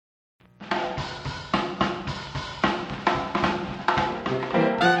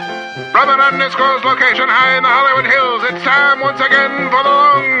From an undisclosed location high in the Hollywood Hills, it's time once again for the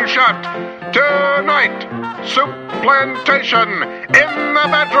long shot. Tonight, Soup Plantation in the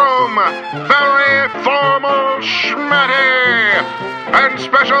bedroom. Very formal schmatty. And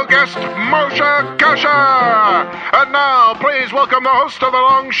special guest Moshe Kasher. And now, please welcome the host of the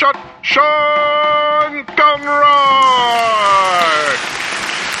long shot, Sean Conroy.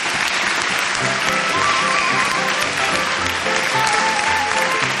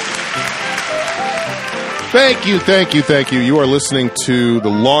 Thank you. You are listening to The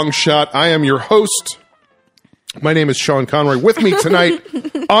Long Shot. I am your host. My name is Sean Conroy. With me tonight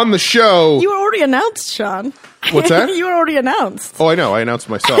on the show... You were already announced, Sean. What's that? You were already announced. Oh, I know. I announced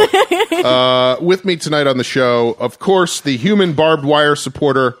myself. With me tonight on the show, of course, the human barbed wire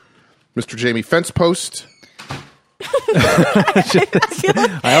supporter, Mr. Jamie Fencepost.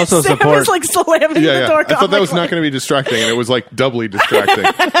 I also Sam support... was like slamming the door. I thought that was not going to be distracting, and it was like doubly distracting.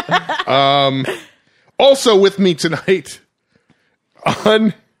 Also with me tonight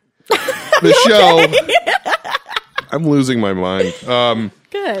on the show, I'm losing my mind.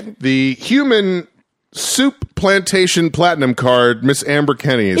 Good. The human soup plantation platinum card, Miss Amber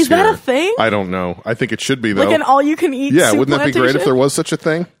Kenny is here. Is that a thing? I don't know. I think it should be, though. Like an all-you-can-eat Yeah, soup wouldn't that be great if there was such a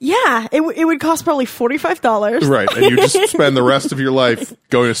thing? Yeah, it would cost probably $45. Right, and you just spend the rest of your life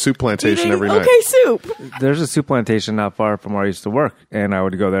going to soup plantation Eating every night. okay soup. There's a soup plantation not far from where I used to work, and I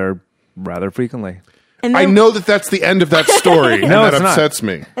would go there rather frequently. And I then, know that's the end of that story, and No, that it's not. upsets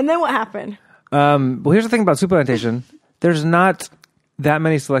me. And then what happened? Well, here's the thing about soup plantation. There's not that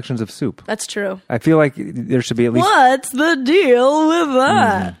many selections of soup. That's true. I feel like there should be at least... What's the deal with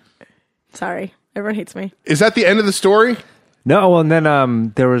that? Sorry, everyone hates me. Is that the end of the story? No, well, and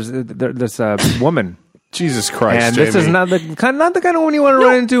then there was this woman. Jesus Christ, And Jamie. this is not the kind of woman you want to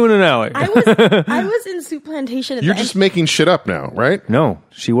run into in an alley. I was in soup plantation at You're the just making shit up now, right? No,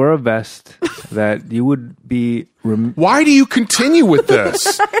 she wore a vest that you would be... Why do you continue with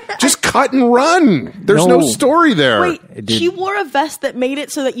this? Just cut and run. There's no story there. Wait, she wore a vest that made it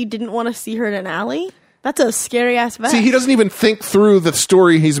so that you didn't want to see her in an alley? That's a scary-ass vest. See, he doesn't even think through the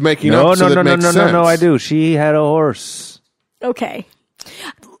story he's making up so that it makes sense. No, I do. She had a horse. Okay.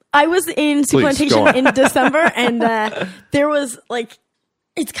 I was in soup plantation in December, and there was, like,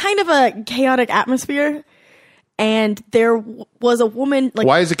 it's kind of a chaotic atmosphere, and there was a woman, like...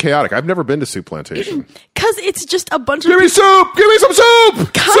 Why is it chaotic? I've never been to soup plantation. Because it's just a bunch of... Give me soup! Give me some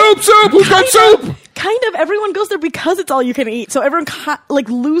soup! Soup! Who's got soup? Kind of. Everyone goes there because it's all you can eat, so everyone,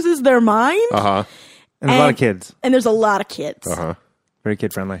 loses their mind. Uh-huh. And there's a lot of kids. And there's a lot of kids. Uh-huh. Very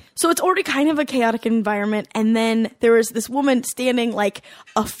kid-friendly. So it's already kind of a chaotic environment, and then there was this woman standing like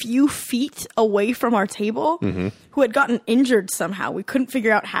a few feet away from our table who had gotten injured somehow. We couldn't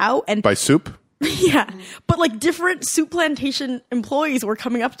figure out how. And By soup? yeah, but like different soup plantation employees were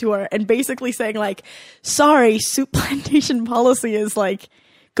coming up to her and basically saying like, sorry, soup plantation policy is like,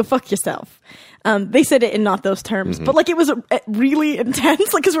 go fuck yourself. They said it in not those terms, but like it was really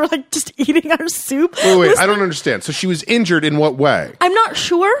intense, like because we're like just eating our soup. Wait, I don't understand. So she was injured in what way? I'm not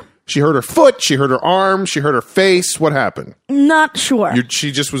sure. She hurt her foot, she hurt her arm, she hurt her face. What happened? Not sure.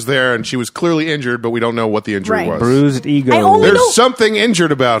 She just was there and she was clearly injured, but we don't know what the injury Right. was. Bruised ego. There's something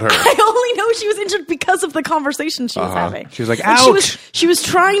injured about her. I only know she was injured because of the conversation she was having. She was like, And ouch! She was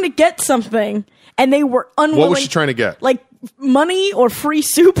trying to get something, and they were unwilling. What was she trying to get? Like money or free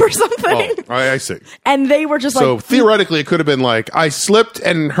soup or something. Oh, I see. And they were just So like... theoretically, it could have been like, I slipped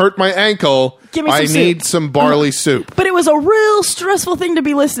and hurt my ankle. Give me some I soup. need some barley soup. But it was a real stressful thing to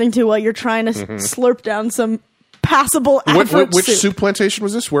be listening to while you're trying to slurp down some passable average Which soup plantation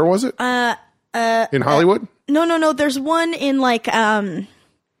was this? Where was it? In Hollywood? No. There's one in like...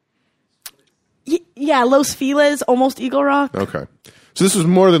 Los Feliz, almost Eagle Rock. Okay. So this was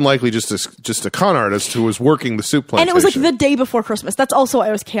more than likely just a con artist who was working the soup plantation. And it was like the day before Christmas. That's also why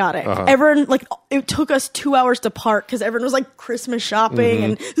it was chaotic. Everyone, like, it took us 2 hours to park because everyone was like Christmas shopping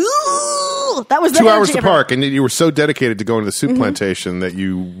and that was the 2 hours to energy of park, and you were so dedicated to going to the soup plantation that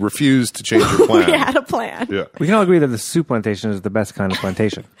you refused to change your plan. We had a plan. Yeah. We can all agree that the soup plantation is the best kind of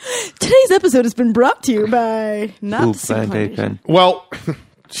plantation. Today's episode has been brought to you by not soup plantation. Well,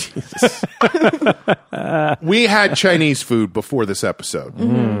 Jesus. We had Chinese food before this episode,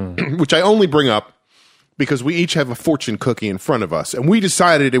 which I only bring up because we each have a fortune cookie in front of us, and we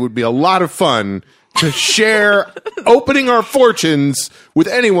decided it would be a lot of fun to share opening our fortunes with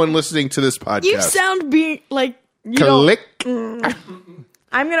anyone listening to this podcast. You sound like you Click. don't.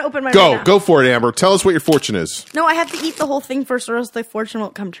 I'm going to open my right now. Go for it, Amber. Tell us what your fortune is. No, I have to eat the whole thing first or else the fortune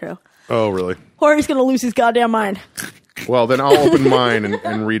won't come true. Oh, really? Or he's going to lose his goddamn mind. Well, then I'll open mine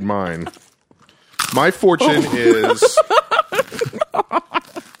and read mine. My fortune is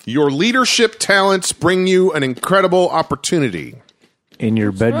Your leadership talents bring you an incredible opportunity. In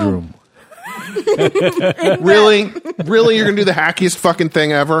your bedroom. Really? Really? You're going to do the hackiest fucking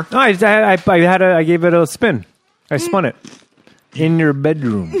thing ever? No, I gave it a spin. I spun it. In your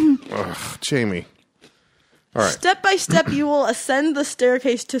bedroom. Ugh, Jamie. All right. Step by step, you will ascend the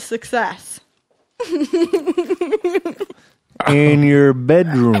staircase to success. In your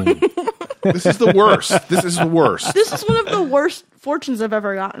bedroom. This is the worst. This is the worst. This is one of the worst fortunes I've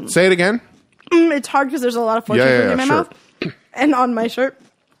ever gotten. Say it again. It's hard because there's a lot of fortune cookies in my sure. mouth and on my shirt.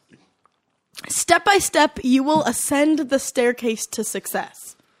 Step by step, you will ascend the staircase to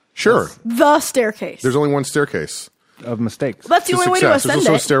success. Sure. The staircase. There's only one staircase. Of mistakes. That's the To only way to success. ascend There's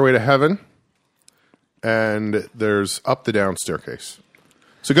also a it. stairway to heaven, and there's up the down staircase.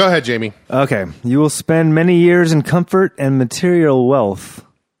 So go ahead, Jamie. Okay. You will spend many years in comfort and material wealth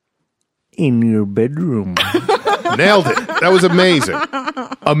in your bedroom. Nailed it. That was amazing.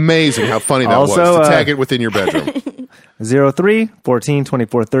 Amazing how funny that Also, was. To tag it within your bedroom. 03, 14,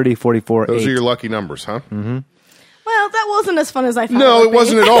 24, 30, 44, Those 8. are your lucky numbers, huh? Mm-hmm. Well, that wasn't as fun as I thought. No, it it would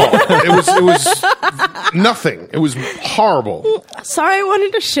wasn't be. at all. It was nothing. It was horrible. Sorry, I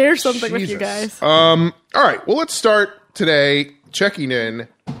wanted to share something with you Jesus. guys. All right. Well, let's start today checking in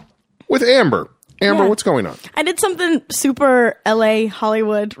with Amber. Amber, Yeah. what's going on? I did something super LA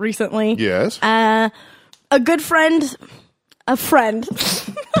Hollywood recently. Yes. A good friend, a friend.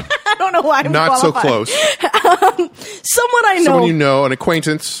 I don't know why I'm Not so qualified. close. Someone I know. Someone you know, an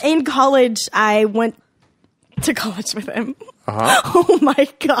acquaintance. In college, I went to college with him. Uh-huh. Oh my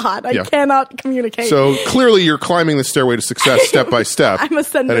God. I Yeah. cannot communicate. So clearly you're climbing the stairway to success step by step. I'm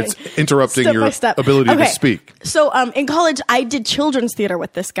ascending. And it's interrupting Step your by step. ability to Okay. speak. So in college, I did children's theater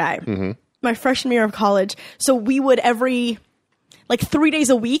with this guy. Mm-hmm. My freshman year of college. So we would 3 days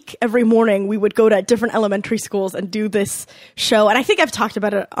a week, every morning, we would go to different elementary schools and do this show. And I think I've talked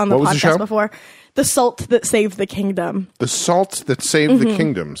about it on the What was the podcast show? before. The Salt That Saved the Kingdom. The Salt That Saved Mm-hmm. the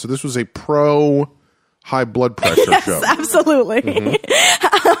Kingdom. So this was a pro high blood pressure show. Absolutely. Mm-hmm.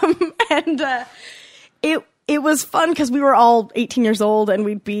 It was fun because we were all 18 years old and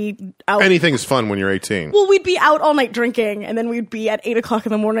we'd be out. Anything is fun when you're 18. Well, we'd be out all night drinking, and then we'd be at 8 o'clock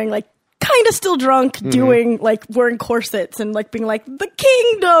in the morning, kind of still drunk, Mm-hmm. doing wearing corsets and being the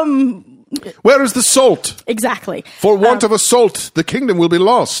kingdom. Where is the salt? Exactly. For want of a salt, the kingdom will be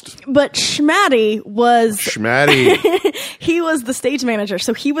lost. But Schmatty was Schmatty. he was the stage manager,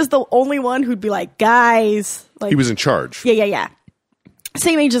 so he was the only one who'd be like, guys, He was in charge. yeah.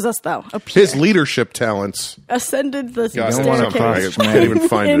 Same age as us, though. His leadership talents. ascended the God, don't wanna staircase. cross I can't even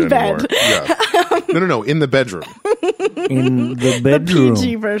find In it anymore. bed. Yeah. No. In the bedroom. In the bedroom.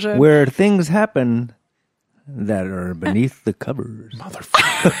 PG version. Where things happen that are beneath the covers.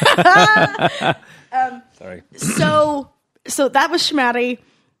 Sorry. So that was Schmatty.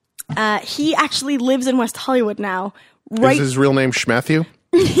 He actually lives in West Hollywood now. Right? Is his real name Schmatthew?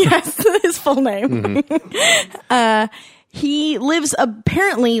 Yes, his full name. Mm-hmm. He lives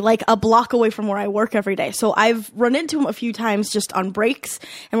apparently a block away from where I work every day. So I've run into him a few times just on breaks,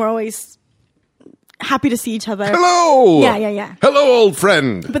 and we're always happy to see each other. Hello! Yeah. Hello, old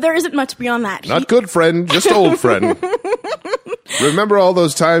friend. But there isn't much beyond that. Not good friend, just old friend. Remember all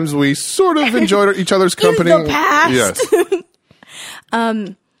those times we sort of enjoyed each other's company? the past. Yes.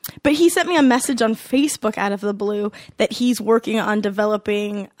 But he sent me a message on Facebook out of the blue that he's working on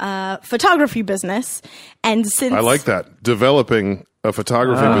developing a photography business. And since I like that. Developing a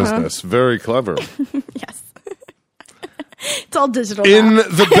photography business. Very clever. yes, it's all digital In now.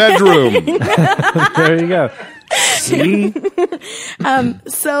 the bedroom. There you go. See?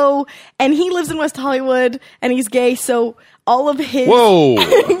 So, and he lives in West Hollywood, and he's gay. So all of his Whoa.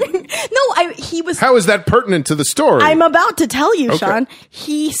 he was. How is that pertinent to the story? I'm about to tell you, Okay. Sean.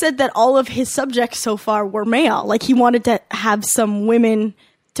 He said that all of his subjects so far were male. He wanted to have some women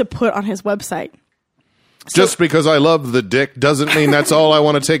to put on his website. Just because I love the dick doesn't mean that's all I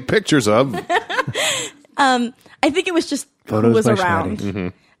want to take pictures of. I think it was just who Photos was by around.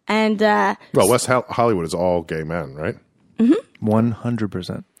 Schmatty. And Well, West Hollywood is all gay men, right?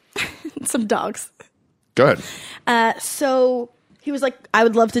 100%. some dogs. Go ahead. So he was like, I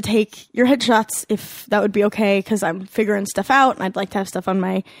would love to take your headshots if that would be okay, because I'm figuring stuff out and I'd like to have stuff on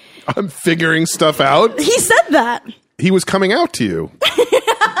my. I'm figuring stuff out. He said that. He was coming out to you.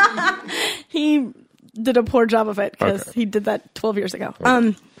 He did a poor job of it because Okay. he did that 12 years ago.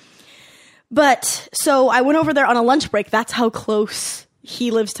 But so I went over there on a lunch break. That's how close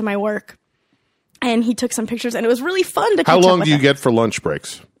he lives to my work. And he took some pictures, and it was really fun to catch How up long with do you him. get for lunch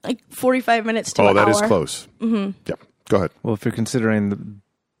breaks? 45 minutes to Oh, an that hour. is close. Mm-hmm. Yeah. Go ahead. Well, if you're considering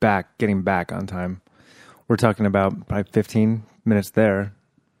getting back on time, we're talking about probably 15 minutes there.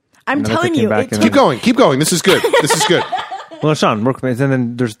 I'm telling you, it took- Keep going. This is good. This is good. Well, Sean, work with me. And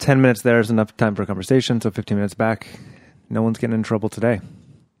then there's 10 minutes there is enough time for a conversation, so 15 minutes back. No one's getting in trouble today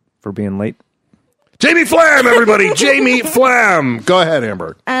for being late. Jamie Flam, everybody. Jamie Flam. Go ahead,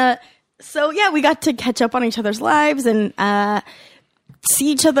 Amber. So yeah, we got to catch up on each other's lives and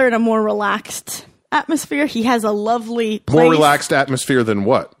see each other in a more relaxed atmosphere. He has a lovely place. More relaxed atmosphere than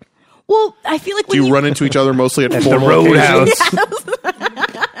what? Well, I feel like Do you run into each other mostly at the formal Roadhouse. occasions?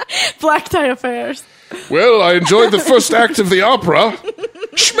 black tie affairs. Well, I enjoyed the first act of the opera.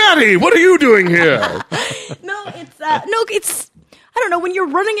 Schmatty, what are you doing here? No, it's I don't know, when you're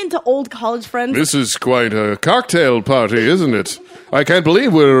running into old college friends. This is quite a cocktail party, isn't it? I can't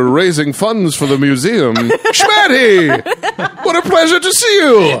believe we're raising funds for the museum. Schmatty! What a pleasure to see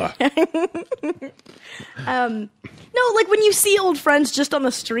you! No, like when you see old friends just on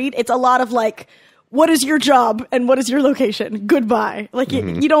the street, it's a lot of like, what is your job and what is your location? Goodbye. Like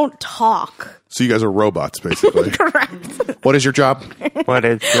you don't talk. So you guys are robots, basically. Correct. What is your job? What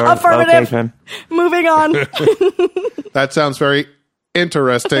is your Affirmative. location? Moving on. That sounds very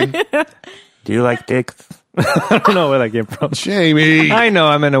interesting. Do you like dicks? I don't know where that came from. Jamie. I know,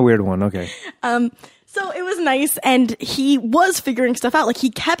 I'm in a weird one. Okay. So it was nice, and he was figuring stuff out. Like, he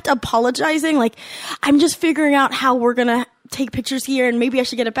kept apologizing, like, I'm just figuring out how we're gonna take pictures here, and maybe I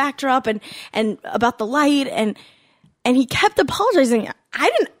should get a backdrop, and about the light, and he kept apologizing. I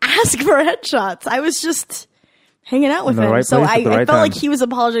didn't ask for headshots. I was just hanging out with In the him. right So place I at the right felt like time. he was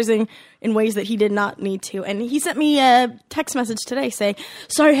apologizing in ways that he did not need to. And he sent me a text message today saying,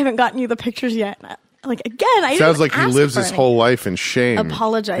 sorry I haven't gotten you the pictures yet. And like, again, I Sounds didn't like he ask lives for his any. whole life in shame.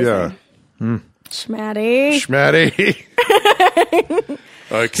 Apologizing. Yeah. Schmatty. Schmatty.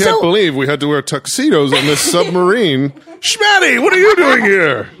 I can't So- believe we had to wear tuxedos on this submarine. Schmatty, what are you doing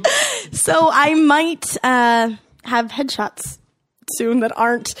here? So I might have headshots soon that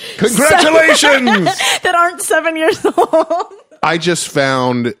aren't Congratulations! that aren't 7 years old. I just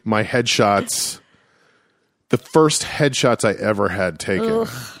found my headshots, the first headshots I ever had taken.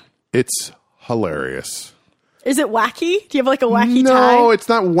 It's hilarious. Is it wacky? Do you have like a wacky No, tie? it's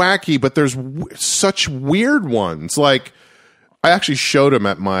not wacky, but there's such weird ones. Like, I actually showed him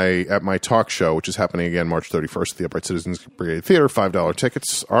at my talk show, which is happening again March 31st at the Upright Citizens Brigade Theater. $5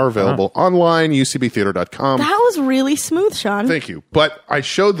 tickets are available online, ucbtheater.com. That was really smooth, Sean. Thank you. But I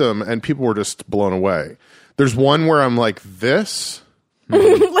showed them, and people were just blown away. There's one where I'm like this,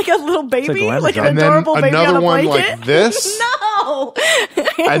 like a little baby, glamour like job. an and then adorable baby another on a one blanket. like this. No.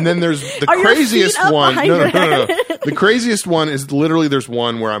 And then there's the Are your craziest feet up one. behind No, your no. head? The craziest one is literally there's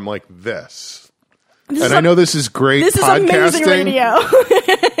one where I'm like this. This And is I know this is great this is podcasting, amazing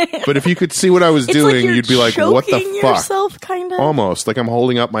radio. but if you could see what I was It's doing, like you're you'd be like, what the choking fuck? yourself, kind of. Almost. Like I'm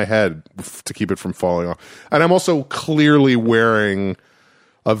holding up my head to keep it from falling off. And I'm also clearly wearing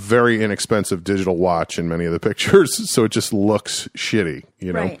a very inexpensive digital watch in many of the pictures, so it just looks shitty,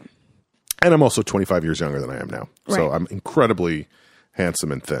 you know? Right. And I'm also 25 years younger than I am now. So Right. I'm incredibly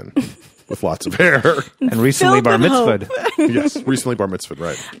handsome and thin with lots of hair. And recently Filled bar with hope. mitzvahed. Yes, recently bar mitzvahed,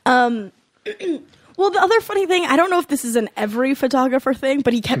 right. Well, the other funny thing, I don't know if this is an every photographer thing,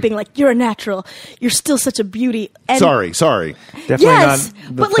 but he kept being like, "You're a natural. You're still such a beauty." And Sorry. Definitely Yes, not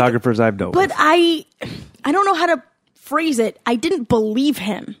the but, like, photographers I've dealt But with. I don't know how to phrase it. I didn't believe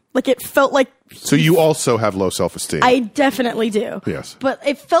him. Like, it felt like So you also have low self-esteem. I definitely do. Yes. But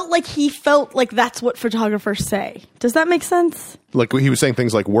it felt like he felt like that's what photographers say. Does that make sense? Like he was saying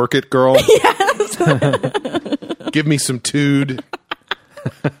things like, work it, girl. Yes. Give me some tood.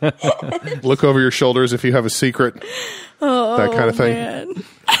 Look over your shoulders if you have a secret. That kind of thing.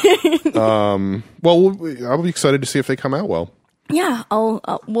 Man. Well, I'll be excited to see if they come out well. Yeah,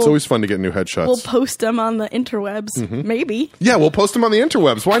 It's we'll always fun to get new headshots. we'll post them on the interwebs. Maybe. Yeah, we'll post them on the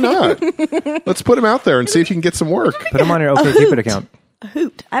interwebs. Why not? Let's put them out there and see if you can get some work. Put them on your OkCupid account. A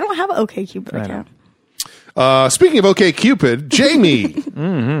hoot. I don't have an OkCupid know. account. Speaking of OkCupid, Jamie,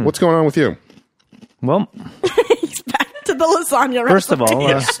 what's going on with you? Well, He's back to the lasagna first of recipe.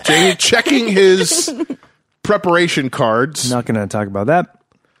 all, Jamie checking his preparation cards. not going to talk about that.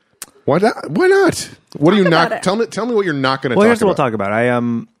 Why not? Why not? What are you about not? it. Tell me what you're not going to Well, talk here's what we'll about. talk about.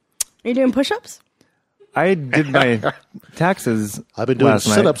 Are you doing push-ups? I did my taxes I've been doing last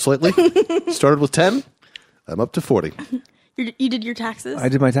night. sit-ups lately. Started with 10. I'm up to 40. You did your taxes? I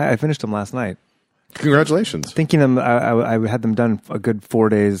did I finished them last night. Congratulations. Thinking them, I had them done a good 4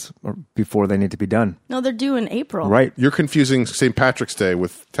 days before they need to be done. No, they're due in April. Right. You're confusing St. Patrick's Day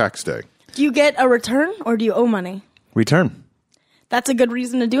with tax day. Do you get a return or do you owe money? Return. That's a good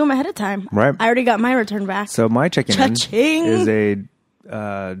reason to do them ahead of time. Right. I already got my return back. So my checking in Cha-ching. is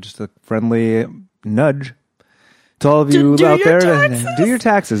just a friendly nudge To all of you Do out your there, taxes. do your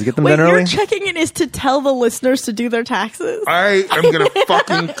taxes. Get them Wait, done early. your checking in is to tell the listeners to do their taxes? I am going to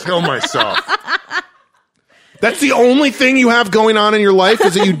fucking kill myself. That's the only thing you have going on in your life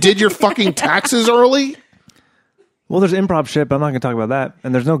is that you did your fucking taxes early? Well, there's improv shit, but I'm not going to talk about that.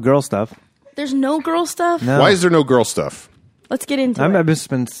 And there's no girl stuff. There's no girl stuff? No. Why is there no girl stuff? Let's get into I've it. just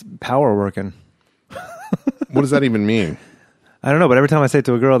been power working. What does that even mean? I don't know, but every time I say it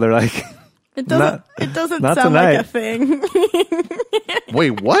to a girl, they're like, It doesn't not sound tonight. like a thing.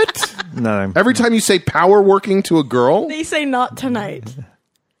 Wait, what? no. Every time you say power working to a girl? They say not tonight.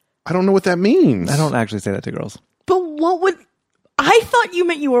 I don't know what that means. I don't actually say that to girls. But what would... I thought you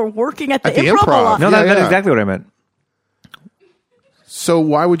meant you were working at the At the improv a improv. lot. No, Yeah, that's yeah. exactly what I meant. So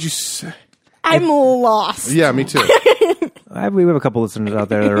why would you say... I'm lost. Yeah, me too. We have a couple listeners out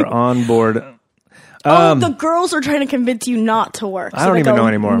there that are on board. The girls are trying to convince you not to work. I don't they even go, know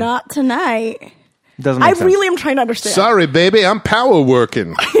anymore. Not tonight. Doesn't I make sense. really am trying to understand. Sorry, baby, I'm power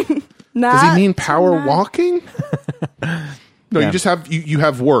working. Does he mean power walking? No, Yeah. you just have you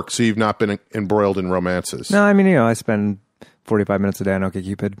have work, so you've not been embroiled in romances. No, I mean, I spend 45 minutes a day on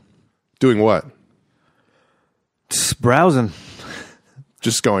OkCupid. Doing what? Just browsing.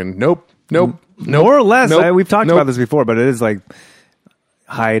 Just going, nope. More or less. Nope, We've talked nope. about this before, but it is like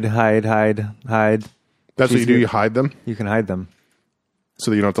hide. That's what you do, you hide them? You can hide them. So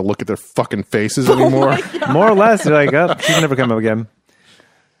that you don't have to look at their fucking faces anymore? More or less. You're like, oh, she can never come up again.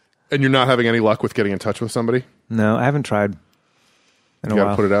 And you're not having any luck with getting in touch with somebody? No, I haven't tried in You a got to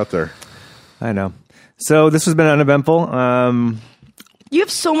while. put it out there. I know. So this has been uneventful. You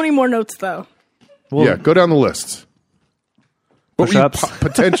have so many more notes, though. Well, Yeah, go down the list. Push-ups.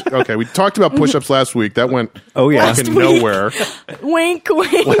 Potential. Okay, we talked about push-ups last week. That went Oh, yeah. fucking nowhere. Wink,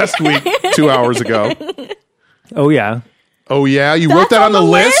 wink. Last week, 2 hours ago. Oh, yeah. Oh, yeah? You wrote That's that on the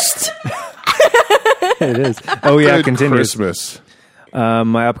list? It is. Oh, yeah, Good continues. Christmas.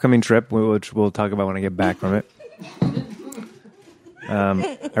 My upcoming trip, which we'll talk about when I get back from it.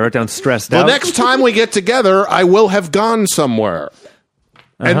 I wrote down stressed The out. next time we get together, I will have gone somewhere.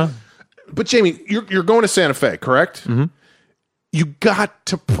 But Jamie, you're going to Santa Fe, correct? Mm-hmm. You got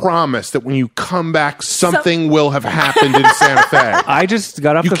to promise that when you come back, something will have happened in Santa Fe. I just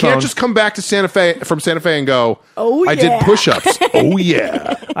got off You the can't phone. just come back to Santa Fe from Santa Fe and go, Oh, I yeah." did push-ups. Oh,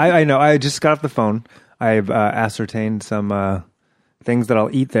 yeah. I know. I just got off the phone. I've ascertained some things that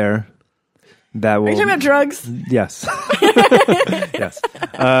I'll eat there. That will. Are you talking about drugs? Yes. Yes.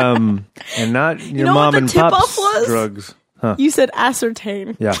 And not your know mom what the and tip-off pop's was? drugs. Huh. You said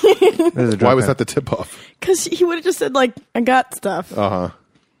ascertain. Yeah. This is a drug Why was thing. that the tip-off? Because he would have just said, like, I got stuff.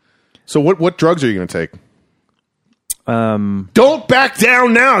 So what drugs are you going to take? Don't back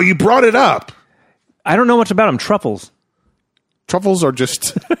down now. You brought it up. I don't know much about them. Truffles. Truffles are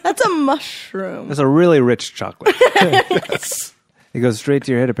just... That's a mushroom. It's a really rich chocolate. Yes. It goes straight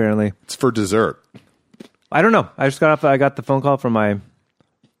to your head, apparently. It's for dessert. I don't know. I just got off. I got the phone call from my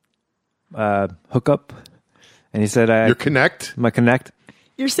hookup, and he said, Your Connect, my Connect,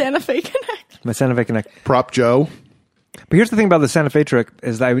 Your Santa Fe Connect. my Santa Fe Connect. Prop Joe. But here's the thing about the Santa Fe trip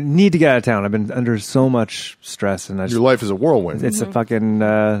is that I need to get out of town. I've been under so much stress, and Your life is a whirlwind. it's a fucking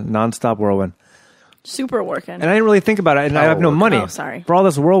nonstop whirlwind. Super working. And I didn't really think about it, and I have no work. money. Oh, sorry. For all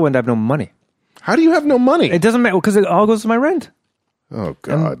this whirlwind, I have no money. How do you have no money? It doesn't matter because it all goes to my rent Oh, and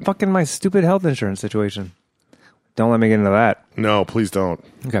God. fucking my stupid health insurance situation. Don't let me get into that. No, please don't.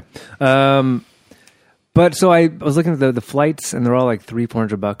 Okay. But so I was looking at the flights, and they're all like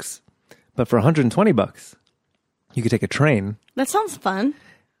 $300-400. But for $120, you could take a train. That sounds fun.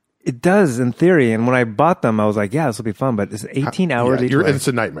 It does in theory. And when I bought them, I was like, yeah, this will be fun. But it's 18 hours each way. It's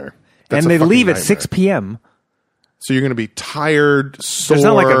a nightmare. That's And a they fucking leave at nightmare. 6 p.m. So you're going to be tired, sore. There's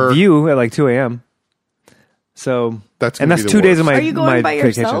not like a view at like 2 a.m. So That's and gonna that's be the 2 days of worst. my Are you going my by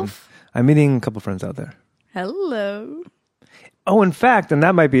vacation. yourself? I'm meeting a couple friends out there. Hello. Oh, in fact, and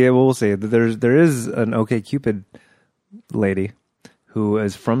that might be it. We'll see. There is an OkCupid lady who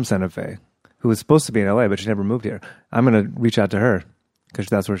is from Santa Fe, who was supposed to be in LA, but she never moved here. I'm going to reach out to her because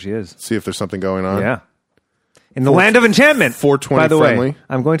that's where she is. See if there's something going on. Yeah. In the land of enchantment. 420 by the friendly. way,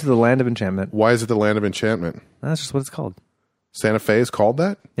 I'm going to the land of enchantment. Why is it the land of enchantment? That's just what it's called. Santa Fe is called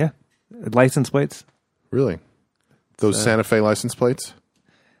that? Yeah. License plates. Really? Those Santa Fe license plates?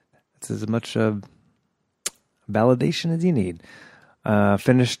 It's as much validation as you need.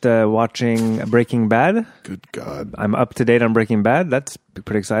 Finished watching Breaking Bad. Good God. I'm up to date on Breaking Bad. That's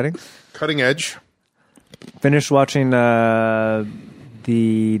pretty exciting. Cutting edge. Finished watching the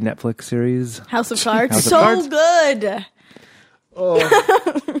Netflix series. House of Cards. House of So Cards. good.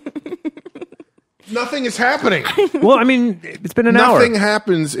 Nothing is happening. Well, I mean, it's been an hour. Nothing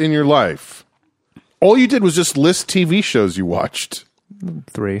happens in your life. All you did was just list TV shows you watched.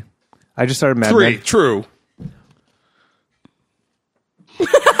 3. I just started Mad 3, Men. true.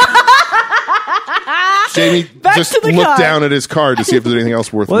 Jamie Back just to the looked card. down at his card to see if there's anything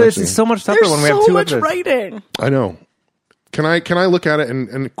else worth Well, mentioning. it's so much tougher There's when we have so 2 much episodes. writing. I know. Can I look at it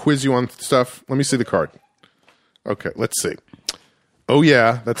and quiz you on stuff? Let me see the card. Okay, let's see. Oh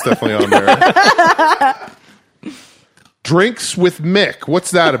yeah, that's definitely on there. Drinks with Mick.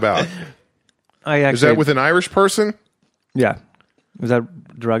 What's that about? Is that with an Irish person? Yeah. Is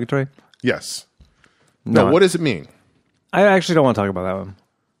that derogatory? Yes. No, what does it mean? I actually don't want to talk about that one.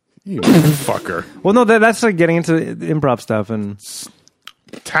 You fucker. Well, no, that's like getting into improv stuff and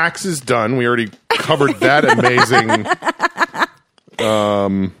Tax is done. We already covered that amazing.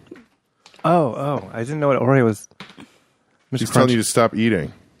 I didn't know what Oreo was. She's telling you to stop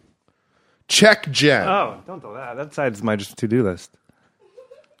eating. Check Jen. Oh, don't do that. That side's my just to-do list.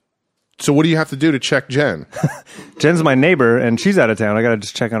 So what do you have to do to check Jen? Jen's my neighbor, and she's out of town. I got to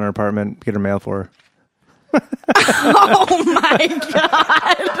just check on her apartment, get her mail for her. Oh my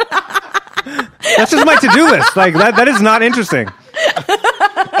god! That's just my to-do list. Like that is not interesting.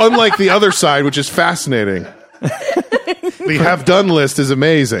 Unlike the other side, which is fascinating. The have done list is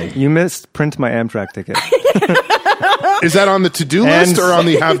amazing. You missed print my Amtrak ticket. Is that on the to-do list or on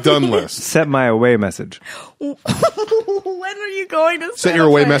the have done list? Set my away message. When are you going to Set your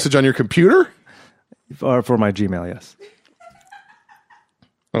away message on your computer? Or for my Gmail, yes.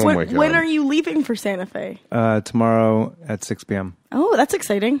 Oh my God. When are you leaving for Santa Fe? Tomorrow at 6 p.m. Oh, that's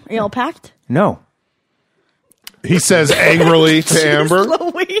exciting. Are you all packed? No. He says angrily to Amber.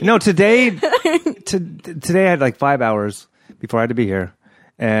 Slowly. No, today I had like 5 hours before I had to be here.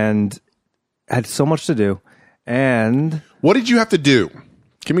 And I had so much to do. And What did you have to do?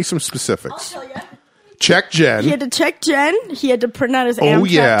 Give me some specifics. I'll tell you. Check Jen. He had to check Jen. He had to print out his Oh, Amtrak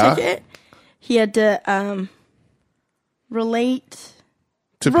yeah. ticket. He had to relate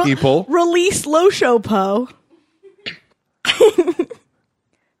to people. Release Lo Show Po.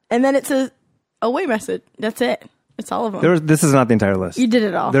 And then it says away message. That's it. It's all of them. this is not the entire list. You did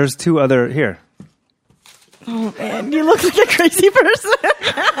it all. There's 2 other here. Oh man, you look like a crazy person.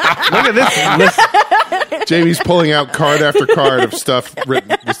 Look at this list. Jamie's pulling out card after card of stuff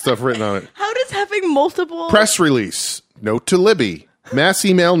written on it. How does having multiple Press release. Note to Libby. Mass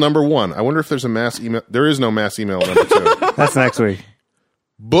email number 1. I wonder if there's a mass email. There is no mass email number 2. That's next week.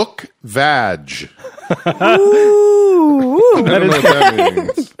 Book vag. Ooh, I don't know what that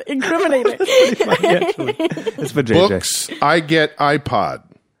means. incriminating. It's for JJ. Books. I get iPod.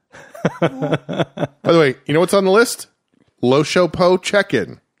 By the way, you know what's on the list? Lo Show Po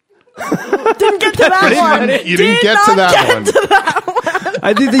check-in. Didn't get to that one. You didn't get to that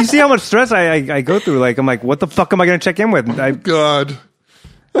one. You see how much stress I go through? Like, I'm like, what the fuck am I going to check in with? God.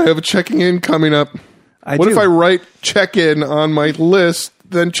 I have a checking in coming up. What if I write check-in on my list,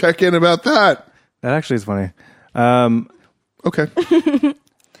 then check in about that? That actually is funny. Okay.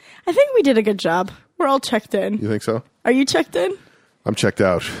 I think we did a good job. We're all checked in. You think so? Are you checked in? I'm checked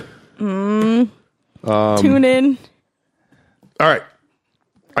out. Tune in. All right.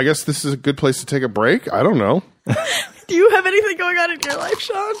 I guess this is a good place to take a break. I don't know. Do you have anything going on in your life,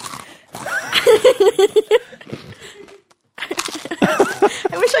 Sean?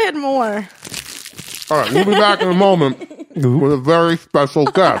 I wish I had more. All right. We'll be back in a moment with a very special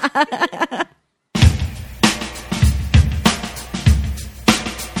guest.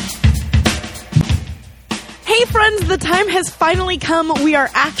 Hey friends, the time has finally come. We are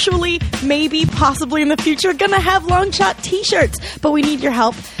actually, maybe, possibly in the future, gonna have long shot t-shirts. But we need your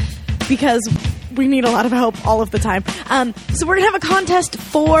help because we need a lot of help all of the time. So we're gonna have a contest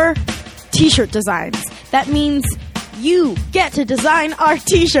for t-shirt designs. That means you get to design our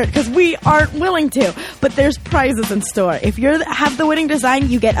t-shirt because we aren't willing to. But there's prizes in store. If you have the winning design,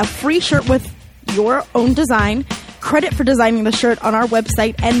 you get a free shirt with your own design, credit for designing the shirt on our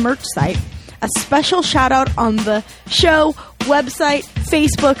website and merch site, a special shout out on the show, website,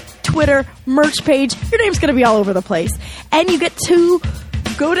 Facebook, Twitter, merch page. Your name's going to be all over the place. And you get to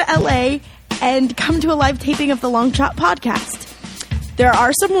go to LA and come to a live taping of the Long Shot podcast. There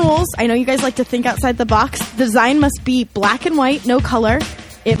are some rules. I know you guys like to think outside the box. The design must be black and white, no color.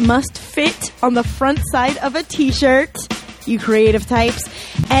 It must fit on the front side of a t-shirt. You creative types.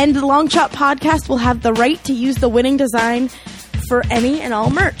 And the Long Shot podcast will have the right to use the winning design for any and all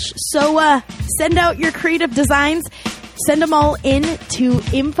merch. So send out your creative designs. Send them all in to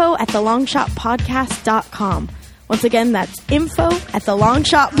info@thelongshotpodcast.com. Once again, that's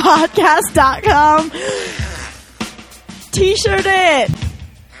info@thelongshotpodcast.com. T-shirt it!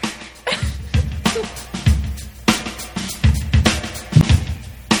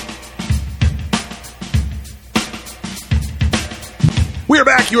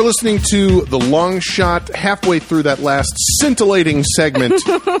 You're listening to The Long Shot. Halfway through that last scintillating segment,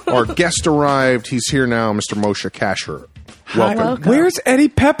 our guest arrived. He's here now, Mr. Moshe Kasher. Welcome. Where's Eddie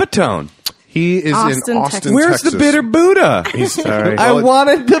Pepitone? He is in Austin, Austin, Texas. Where's Texas. the bitter Buddha? Sorry. I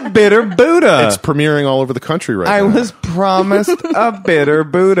wanted the bitter Buddha. It's premiering all over the country right I now. was promised a bitter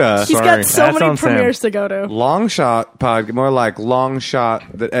Buddha. He's got so That's many on Sam. premieres to go to. Long shot pod, more like long shot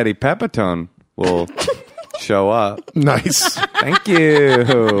that Eddie Pepitone will show up. Nice. Thank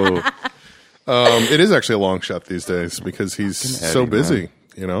you. It is actually a long shot these days because he's so Eddie, busy, man.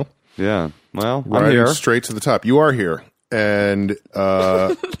 you know? Yeah. Well, I'm Riding here. straight to the top. You are here. And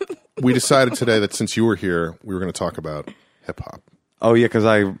we decided today that since you were here, we were going to talk about hip-hop. Oh yeah,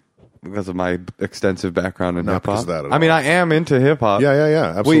 because of my extensive background in Not hip because hop. of that at I mean, all. I am into hip hop. Yeah,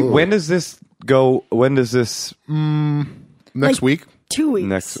 absolutely. Wait, when does this go? When does this Next week? 2 weeks.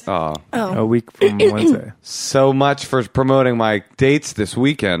 next? A week from Wednesday. So much for promoting my dates this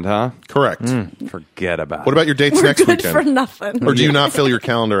weekend, huh? Correct. Forget about What about your dates We're next good for weekend? nothing. Or do you not fill your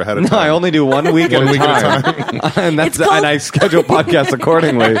calendar ahead of No, time? I only do 1 week, One at, week a at a time. and that's It's called- and I schedule podcasts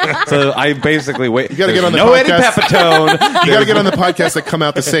accordingly. So I basically wait. You gotta get on the no podcast. Eddie Pepitone. You got to get on the podcast that come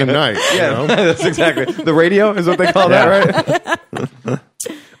out the same night. you Yeah, know? that's exactly the radio is what they call that, right?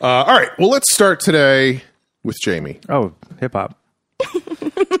 All right. Well, let's start today with Jamie. Oh, hip hop. I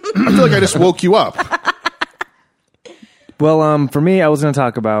feel like I just woke you up. Well, for me, I was going to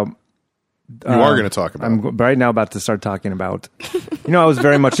talk about. You are going to talk about. I'm right now about to start talking about. I was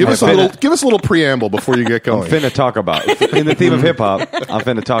very much. Give us a little preamble before you get going. Finna talk about in the theme of hip hop. I'm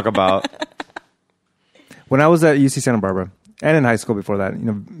finna talk about. When I was at UC Santa Barbara and in high school before that,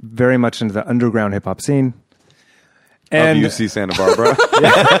 very much into the underground hip hop scene. And of UC Santa Barbara.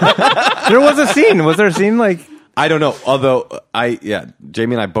 there was a scene. Was there a scene like? I don't know. Although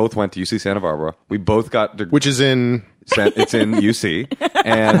Jamie and I both went to UC Santa Barbara. We both got Which is in. it's in UC,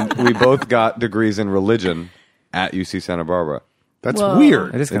 and we both got degrees in religion at UC Santa Barbara. That's Whoa.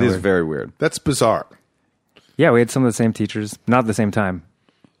 weird. It is It kind is of very weird. That's bizarre. Yeah, we had some of the same teachers, not at the same time.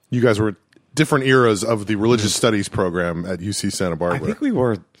 You guys were different eras of the religious studies program at UC Santa I Barbara. think we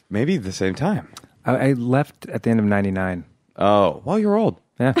were maybe the same time. I left at the end of '99. Oh, well, you're old.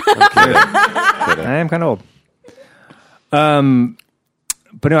 Yeah, Kidding. I am kind of old.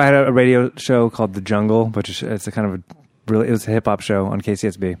 But no, I had a radio show called The Jungle, which it's a kind of it was a hip hop show on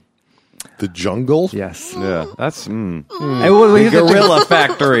KCSB. The Jungle? Yes. Yeah, that's And here's the thing. Gorilla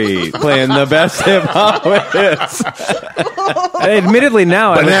Factory playing the best hip hop hits. Admittedly,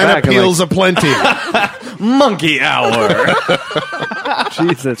 now I look Banana back, I'm peels aplenty. Monkey Hour. like,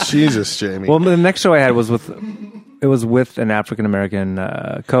 Jesus. Jesus, Jamie. Well, the next show I had was with an African American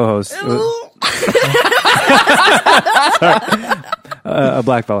co-host, a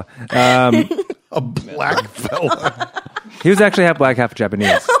black fella. a black fella. He was actually half black, half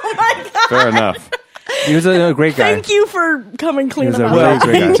Japanese. Fair enough. He was a great guy. Thank you for coming clean He was a about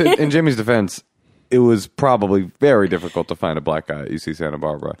really that. great guy. In Jimmy's defense, it was probably very difficult to find a black guy at UC Santa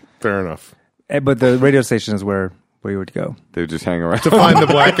Barbara. Fair enough. But the radio station is where you would go. They would just hang around. To find the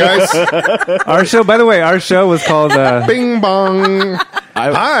black guys. Our show, by the way, was called. Bing bong.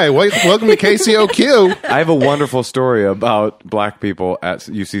 Hi, welcome to KCOQ. I have a wonderful story about black people at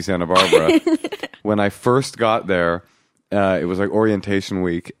UC Santa Barbara. When I first got there, it was like orientation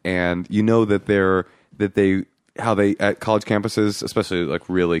week, and you know that they at college campuses, especially like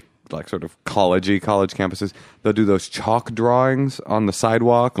really like sort of college campuses, they'll do those chalk drawings on the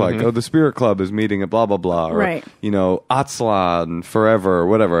sidewalk, like oh, the Spirit Club is meeting at blah blah blah, or Right. Atzlan forever or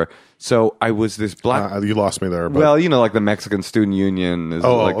whatever. So I was this black. You lost me there. But Well, like the Mexican Student Union is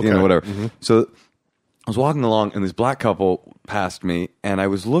okay. Whatever. So I was walking along and this black couple passed me and I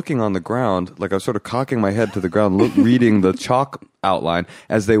was looking on the ground, like I was sort of cocking my head to the ground, reading the chalk outline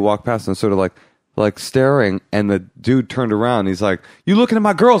as they walked past and sort of like staring. And the dude turned around and he's like, "You looking at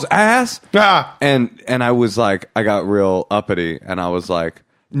my girl's ass?" And I was like, I got real uppity and I was like,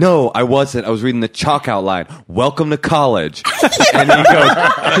 "No, I wasn't. I was reading the chalk outline. Welcome to college." And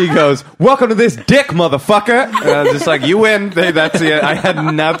he goes, "Welcome to this dick, motherfucker." And I was just like, "You win. That's it." I had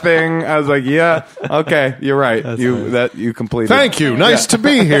nothing. I was like, "Yeah, okay, you're right. You completed." thank you. Nice to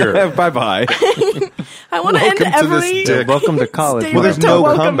be here. Bye bye. I want to end Welcome to this every dick. Welcome to college. statement there's to no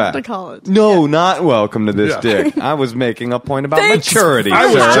welcome comeback. to college. No, not welcome to this Yeah. dick. I was making a point about Thanks. maturity. I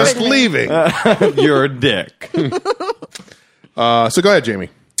was sir. just leaving. You're a dick. So go ahead, Jamie.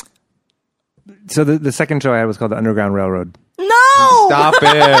 So the second show I had was called The Underground Railroad. No! Stop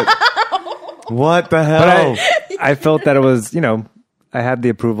it. What the hell? But I felt that it was, I had the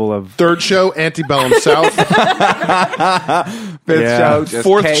approval of. Third show, Antebellum South. Fifth Yeah. show, just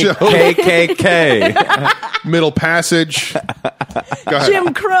Fourth show. KKK. Middle Passage. Go ahead.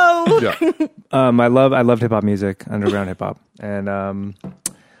 Jim Crow. Yeah. I loved hip hop music, underground hip hop, and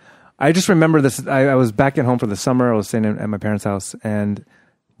I just remember this. I was back at home for the summer. I was staying at my parents' house, and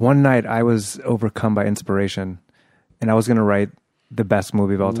one night I was overcome by inspiration, and I was going to write the best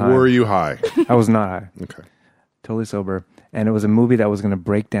movie of all time. Were you high? I was not high. Okay. Totally sober, and it was a movie that was going to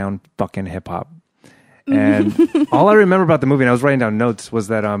break down fucking hip hop. And all I remember about the movie, and I was writing down notes, was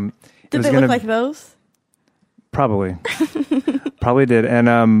that Did they look like those? Probably did,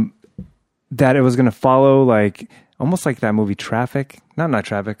 and that it was going to follow like almost like that movie Traffic. Not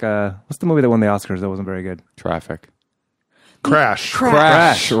Traffic. What's the movie that won the Oscars that wasn't very good? Traffic. Crash.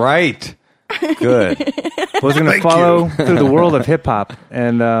 Crash. Right. Good. It was going to follow through the world of hip hop,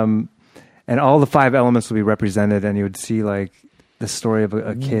 and all the 5 elements would be represented, and you would see like the story of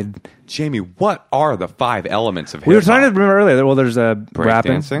a kid. Jamie, what are the 5 elements of hip-hop? We were trying to remember earlier. Well, there's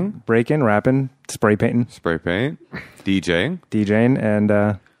rapping, dancing, breaking, rapping, spray painting, DJing,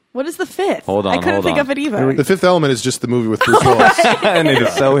 and What is the 5th? Hold on, I couldn't hold think on. of it either. The 5th element is just the movie with Bruce Willis. and it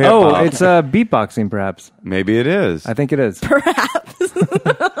is so hip-hop. oh, it's beatboxing, perhaps. Maybe it is. I think it is. I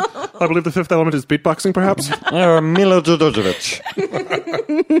believe the 5th element is beatboxing, perhaps? Milo Djordjevic.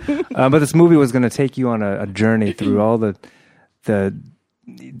 But this movie was going to take you on a journey through all the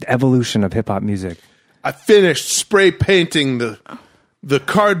evolution of hip hop music. I finished spray painting the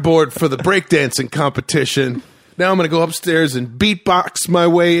cardboard for the breakdancing competition. Now I'm going to go upstairs and beatbox my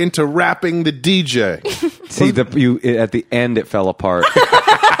way into rapping the DJ. See, at the end it fell apart.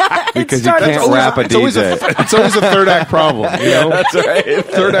 Because you started- can't rap a DJ. It's always a third act problem, you know? That's right.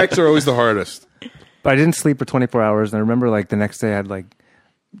 Third acts are always the hardest. But I didn't sleep for 24 hours, and I remember like the next day I had like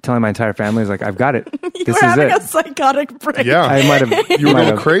telling my entire family, like, I've got it. You This were is having it. a psychotic break. Yeah. I might have. You were might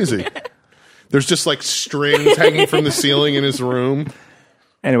going have. crazy. There's just like strings hanging from the ceiling in his room.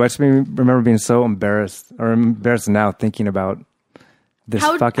 Anyway, I just remember being so embarrassed now thinking about this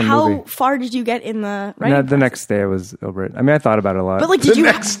fucking how movie. far did you get in the writing No, the next day I was over it. I mean, I thought about it a lot. But like, The did you?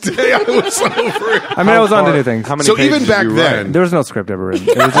 next day I was over it. I mean, I was on to new things. How many So pages even did back you then, write? There was no script ever written.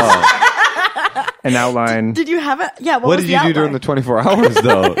 It was just an outline. Did you have it? Yeah. What did you do during the 24 hours,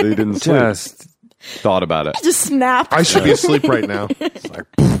 though, that you didn't sleep? Just Thought about it. Just snapped. I should be asleep right now. It's like,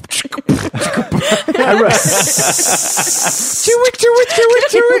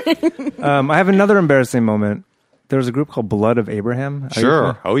 I have another embarrassing moment. There was a group called Blood of Abraham. Are you Sure.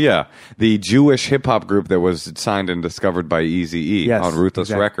 familiar? Oh, yeah. The Jewish hip-hop group that was signed and discovered by Eazy-E Yes, on Ruthless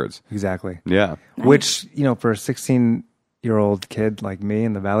exactly. Records. Exactly. Yeah. Which, for a 16-year-old kid like me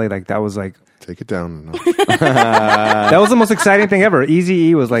in the Valley, like that was like take it down. that was the most exciting thing ever.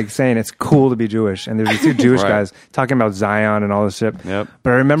 Eazy-E was like saying it's cool to be Jewish, and there's these 2 Jewish Right. guys talking about Zion and all this shit. Yep. But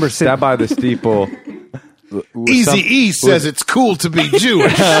I remember sitting Stab by the Steeple. Eazy-E says it's cool to be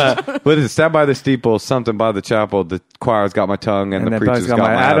Jewish. But it's Stab by the Steeple, something by the chapel, the choir's got my tongue, and And the that preacher's got got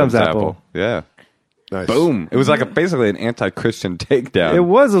my my Adam's Adam's apple. apple. Yeah. Nice. Boom. It was like basically an anti-Christian takedown. It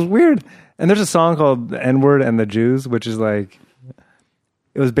was weird. And there's a song called The N-Word and the Jews, which is like,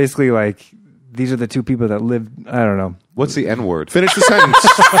 it was basically like, these are the 2 people that lived, I don't know. What's the N-word? Finish the sentence.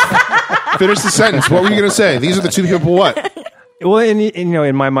 Finish the sentence. What were you going to say? These are the 2 people what? Well, and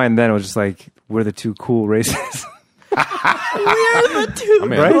in my mind then, it was just like, we're the 2 cool races. We're the 2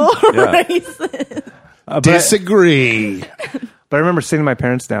 Right? cool Yeah. races. Disagree. But I remember sitting my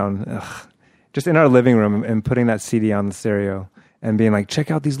parents down, just in our living room, and putting that CD on the stereo and being like,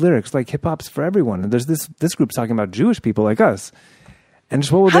 check out these lyrics, like hip hop's for everyone. And there's this group's talking about Jewish people like us. And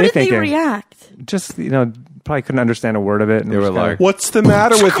just what were How they did thinking? they react? Just, probably couldn't understand a word of it. And They were just kinda- like, What's the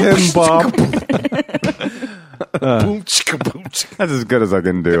matter with him, Bob? Boom, chicka, boom, chicka. that's as good as I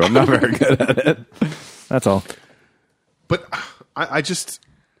can do. I'm not very good at it. that's all. But I just...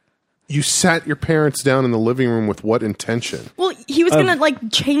 You sat your parents down in the living room with what intention? Well, he was gonna like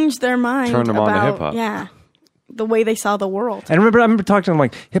change their mind. Turn them on to about, hip-hop. Yeah, the way they saw the world. And I remember talking to them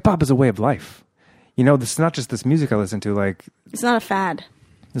like, hip hop is a way of life. This is not just this music I listen to. Like, It's not a fad.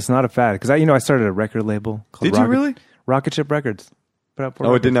 it's not a fad. Because I started a record label called Did you really? Rocket Ship Records. Put out 4 Oh,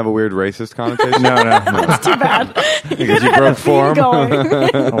 it records. didn't have a weird racist connotation? No. It's too bad. Because you broke form? Going.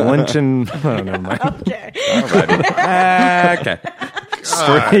 A lynching. Oh, never mind. Okay. Okay.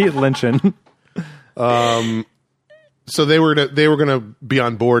 Straight lynching. So they were going to be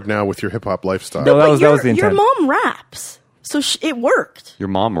on board now with your hip hop lifestyle. No, that But was the your intent. mom raps, so it worked. Your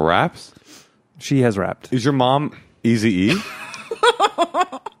mom raps? She has rapped. Is your mom Eazy-E?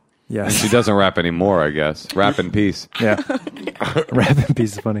 Yes. She doesn't rap anymore, I guess. Rap in peace. Yeah. Rap in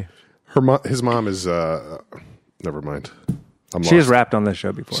peace is funny. His mom is... never mind. I'm She has lost. rapped on this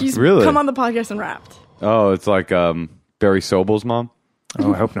show before. She's Really? come on the podcast and rapped. Oh, it's like Barry Sobel's mom?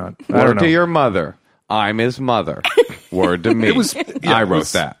 Oh, I hope not. I Word don't know. to your mother. I'm his mother. word to me. It was. Yeah, I it wrote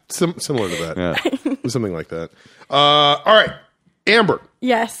was that. Similar to that. Yeah. It was something like that. All right, Amber.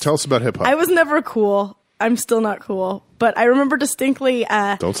 Yes. Tell us about hip hop. I was never cool. I'm still not cool. But I remember distinctly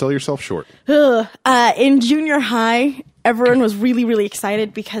Don't sell yourself short. in junior high, everyone was really, really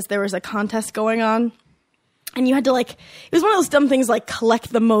excited because there was a contest going on. And you had to, like, it was one of those dumb things like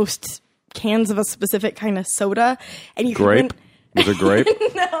collect the most cans of a specific kind of soda. And you Grape? Was it grape?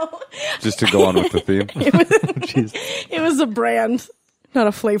 No. Just to go on with the theme. It was a brand, not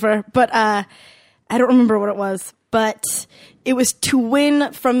a flavor. But I don't remember what it was. But it was to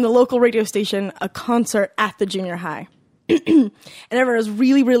win from the local radio station a concert at the junior high. And everyone was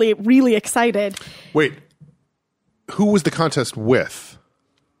really, really, really excited. Wait, who was the contest with?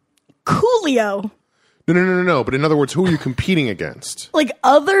 Coolio. No. But in other words, who were you competing against? Like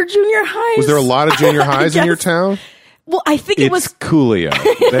other junior highs? Was there a lot of junior highs in your Yes. town? Well, I think it It's was. Coolio.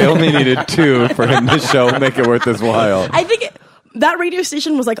 They only needed 2 for him to show, make it worth his while. I think that radio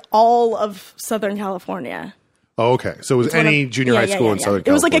station was like all of Southern California. Oh, okay. So it was any junior high school in Southern California.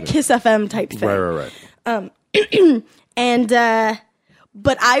 It was like a Kiss FM type thing. Right. And,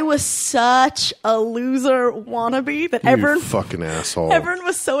 but I was such a loser wannabe that You everyone fucking asshole. Everyone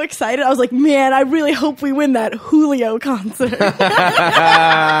was so excited. I was like, man, I really hope we win that Julio concert.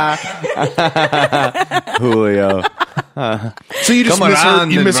 Julio. So you just misheard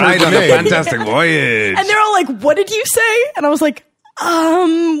the name. fantastic voyage. And they're all like, what did you say? And I was like,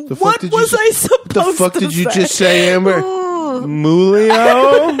 fuck what did you was say? I supposed to say? The fuck did you just say, Amber? Ooh.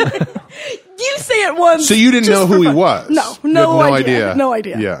 Mulio? You say it once. So you didn't just know for who he fun. was? No, You no had idea. No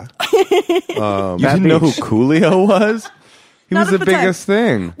idea. Yeah. You didn't know who Coolio was? He Not was at the the time. biggest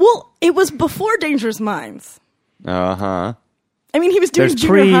thing. Well, it was before Dangerous Minds. Uh-huh. I mean, he was doing There's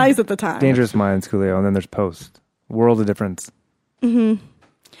junior highs at the time. Dangerous Minds, Coolio, and then there's Post. World of difference.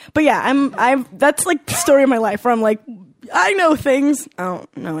 But yeah, I'm. That's like the story of my life where I'm like, I know things. I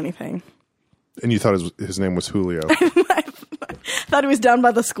don't know anything. And you thought his name was Julio. Thought he was down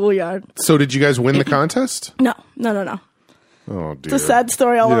by the schoolyard. So did you guys win the contest? No. Oh, dear. It's a sad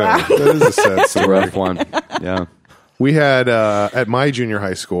story all around. That is a sad The story. rough one. Yeah. We had, at my junior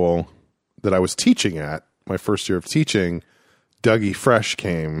high school that I was teaching at, my first year of teaching, Dougie Fresh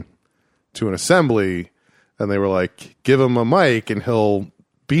came to an assembly and they were like, give him a mic and he'll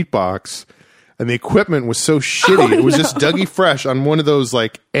beatbox. And the equipment was so shitty. It was just Dougie Fresh on one of those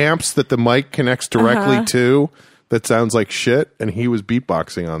like amps that the mic connects directly to that sounds like shit. And he was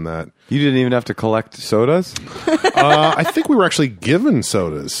beatboxing on that. You didn't even have to collect sodas? I think we were actually given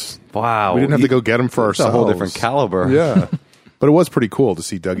sodas. Wow. We didn't have to go get them for It's ourselves. a whole different caliber. Yeah. But it was pretty cool to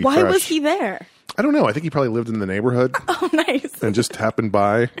see Dougie Why Fresh. was he there? I don't know. I think he probably lived in the neighborhood Oh, nice. and just happened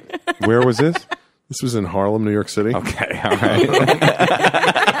by. Where was this? This was in Harlem, New York City. Okay, all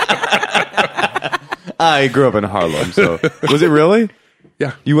right. I grew up in Harlem, so was it really?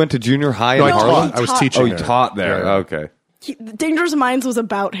 Yeah. You went to junior high No, in I Harlem? taught. I was taught. teaching Oh, you there. taught there. Yeah, yeah. Okay. Dangerous Minds was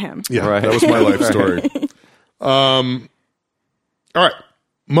about him. Yeah, Right. that was my life story. All right.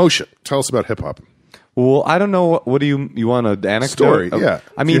 Moshe, tell us about hip hop. Well, I don't know. What do you want an anecdote? Story, yeah.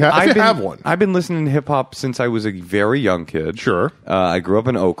 I mean, If you have one. I've been listening to hip hop since I was a very young kid. Sure. I grew up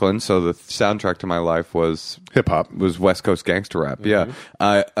in Oakland, so the soundtrack to my life was Hip hop. West Coast gangster rap. Yeah.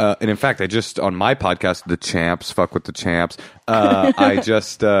 And in fact, I just on my podcast, The Champs, Fuck with the Champs, I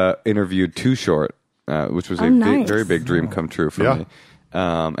just interviewed Too Short, which was a nice. very big dream come true for Yeah. me.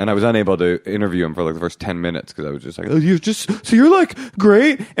 And I was unable to interview him for like the first 10 minutes because I was just like, oh, you're like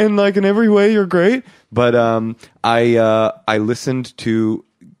great and like in every way you're great. But I listened to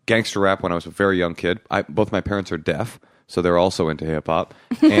gangster rap when I was a very young kid. Both my parents are deaf, so they're also into hip hop,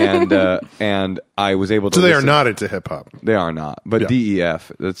 and I was able to. So they are listen- not into hip hop. They are not, but Yeah.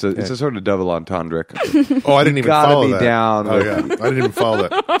 DEF. It's a sort of double entendre. Oh, I didn't even Gotta follow be that. down Oh, with- yeah. I didn't even follow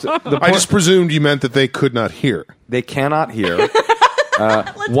that. I just presumed you meant that they could not hear. They cannot hear.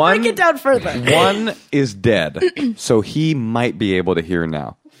 Let's break it down further. One is dead, so he might be able to hear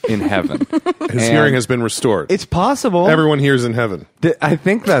now in heaven. His hearing has been restored. It's possible. Everyone hears in heaven. I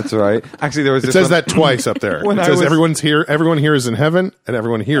think that's right. Actually, there was It this says one- that twice up there. When It I says was- everyone hears in heaven, and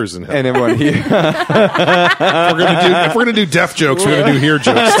everyone hears in heaven. and everyone here. If we're gonna do deaf jokes, we're gonna do hear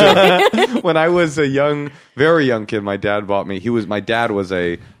jokes too. When I was a very young kid, my dad bought me. My dad was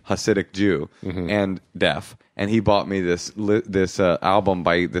a Hasidic Jew and deaf, and he bought me this album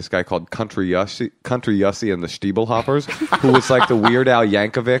by this guy called Country Yossi and the Stiebelhoppers, who was like the Weird Al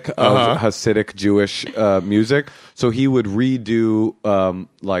Yankovic of Hasidic Jewish music. So he would redo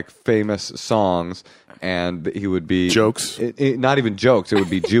like famous songs, and he would be jokes. Not even jokes. It would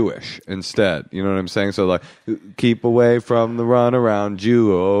be Jewish instead. You know what I'm saying? So like, keep away from the runaround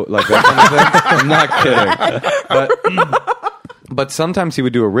Jew, like that kind of thing. I'm not kidding. But sometimes he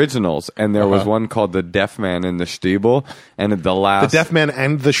would do originals, and there was one called The Deaf Man in the Stiebel, and the last... The Deaf Man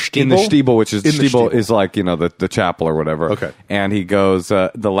and the Stiebel? In the Stiebel, which is... In the Stiebel Stiebel. is like, you know, the chapel or whatever. Okay. And he goes,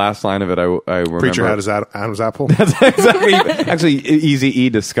 the last line of it, I remember... Preacher had his Adam's apple? That's exactly... Actually, Eazy-E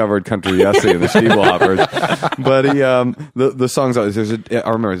discovered Country Yossi and the Stiebelhoppers. But he, the song's... I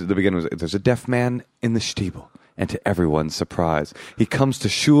remember at the beginning, there's a deaf man in the Stiebel. And to everyone's surprise, he comes to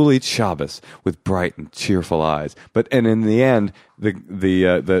shul each Shabbos with bright and cheerful eyes. And in the end,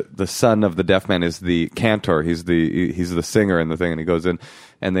 the son of the deaf man is the cantor. He's the singer in the thing, and he goes in,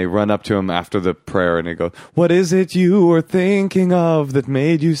 and they run up to him after the prayer, and he goes, "What is it you were thinking of that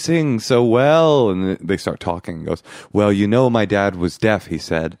made you sing so well?" And they start talking. He goes, "Well, you know, my dad was deaf," he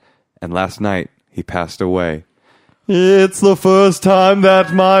said, "and last night he passed away. It's the first time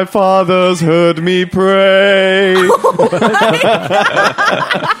that my father's heard me pray."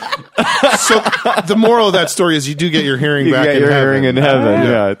 So the moral of that story is you do get your hearing back in heaven. Hearing in heaven.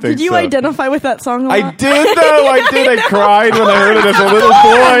 Yeah, I think Did you so. identify with that song a lot? I did, though. I did. I cried when I heard it as a little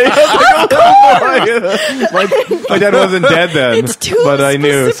boy. My dad wasn't dead then, It's too but I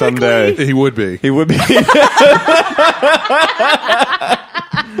knew specifically. someday He would be. he would be.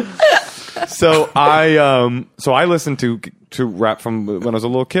 So I listened to rap from when I was a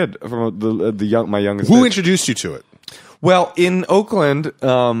little kid, from my youngest. Who age. introduced you to it? Well, in Oakland,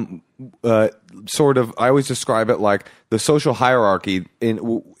 sort of, I always describe it like the social hierarchy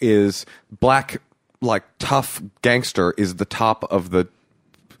is black, like tough gangster is the top of the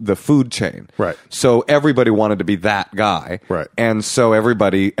food chain. Right. So everybody wanted to be that guy. Right. And so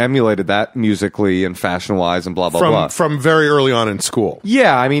everybody emulated that musically and fashion-wise and blah, blah, blah. From very early on in school.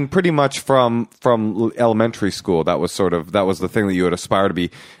 Yeah, I mean, pretty much from elementary school, that was the thing that you would aspire to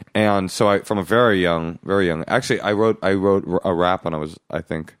be. And so from a very young, actually, I wrote a rap when I was, I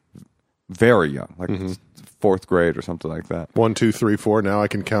think, very young, like fourth grade or something like that. 1, 2, 3, 4. Now I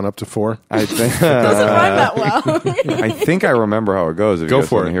can count up to 4. I think Doesn't rhyme that well. I think I remember how it goes. If Go you guys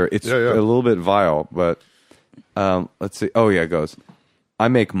for want it. to hear it. It's Yeah, yeah. a little bit vile, but let's see. Oh yeah, it goes. I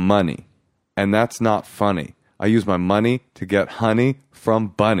make money, and that's not funny. I use my money to get honey from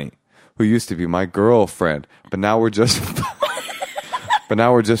Bunny, who used to be my girlfriend, but now we're just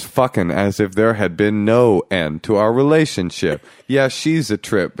fucking as if there had been no end to our relationship. Yeah, she's a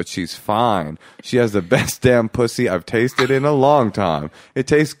trip, but she's fine. She has the best damn pussy I've tasted in a long time. It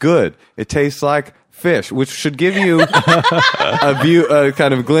tastes good. It tastes like fish, which should give you a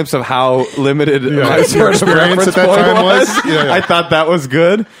kind of glimpse of how limited my sort of experience reference at that point time was. Yeah. I thought that was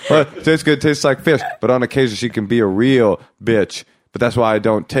good. Tastes good, tastes like fish. But on occasion, she can be a real bitch. But that's why I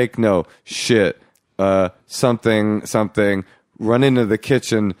don't take no shit. Something. Run into the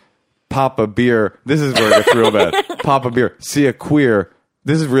kitchen, pop a beer. This is where it gets real bad. Pop a beer. See a queer.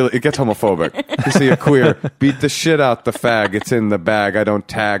 This is really, it gets homophobic. You see a queer. Beat the shit out the fag. It's in the bag. I don't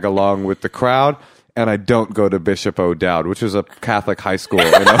tag along with the crowd. And I don't go to Bishop O'Dowd, which is a Catholic high school.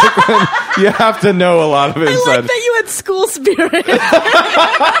 You know? You have to know a lot of I like inside. that you had school spirit.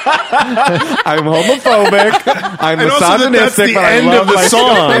 I'm homophobic. I'm And also that's misogynistic, the but I end love of the my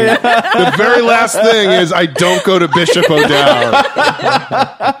song. The very last thing is, I don't go to Bishop O'Dowd.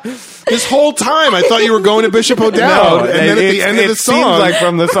 This whole time, I thought you were going to Bishop O'Dowd, and then at the end of the song, it seems like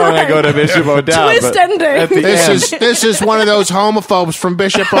from the song I go to Bishop O'Dowd. Twist but ending. at the end- this is one of those homophobes from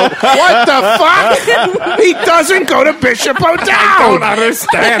Bishop O'Dowd. What the fuck? He doesn't go to Bishop O'Dowd. I don't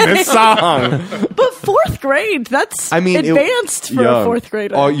understand this song. But fourth grade, that's advanced for a fourth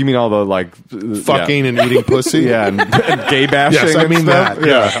grader. Oh, you mean all the like Fucking and eating pussy. yeah, and gay bashing? Yes, I and mean stuff? that.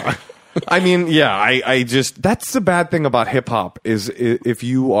 Yeah. I mean, yeah, I just, that's the bad thing about hip hop is if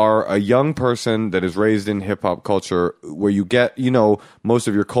you are a young person that is raised in hip hop culture where you get, most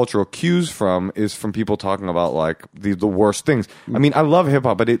of your cultural cues is from people talking about like the worst things. I mean, I love hip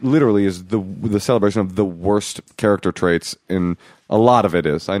hop, but it literally is the celebration of the worst character traits in A lot of it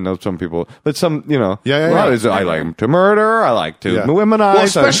is. I know some people, but some, you know, Yeah, a lot is, I like to murder. I like to womanize.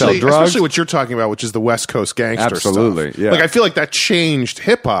 Well, I sell drugs. especially what you're talking about, which is the West Coast gangster Absolutely, stuff. yeah. Like, I feel like that changed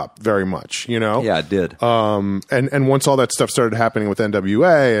hip hop very much, you know? Yeah, it did. And once all that stuff started happening with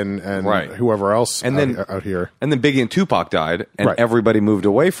NWA and Right. whoever else And then- out here. And then Biggie and Tupac died, and Right. everybody moved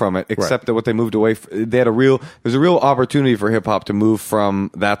away from it. Except that what they moved away, they had there's a real opportunity for hip hop to move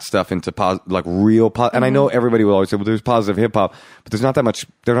from that stuff into real. And I know everybody will always say, "Well, there's positive hip hop," but there's not that much.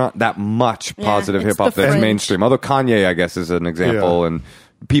 There's not that much positive it's hip hop the that's fringe. mainstream. Although Kanye, I guess, is an example, Yeah. and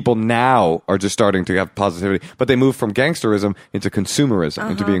people now are just starting to have positivity. But they moved from gangsterism into consumerism,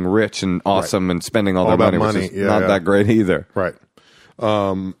 into being rich and awesome and spending all their about money, money. which is Yeah, not yeah. that great either. Right.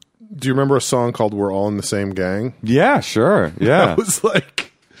 Do you remember a song called "We're All in the Same Gang"? Yeah, sure. Yeah. It was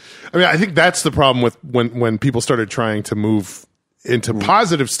like, I mean, I think that's the problem with when people started trying to move into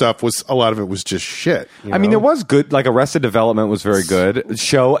positive stuff. Was a lot of it was just shit. I mean, it was good. Like Arrested Development was very good,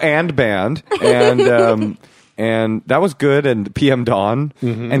 show and band, and and that was good. And PM Dawn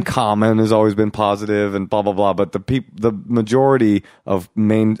and Common has always been positive, and blah blah blah. But the majority of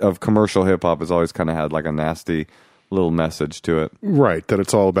commercial hip hop has always kind of had like a nasty little message to it. Right, that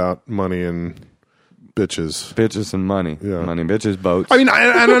it's all about money and bitches and money, Yeah. money, bitches, boats. I mean,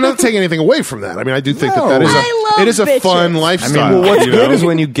 I'm not taking anything away from that. I mean, I do think No. that is I love it is a fun bitches. lifestyle. Well, what's you good know? is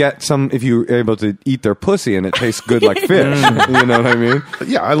when you get if you're able to eat their pussy and it tastes good like fish. You know what I mean?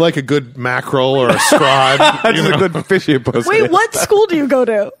 Yeah, I like a good mackerel or a scribe. That's a good fishy pussy. Wait, what school do you go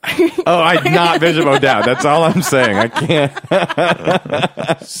to? Oh, I'm not Bishop O'Dowd. That's all I'm saying. I can't.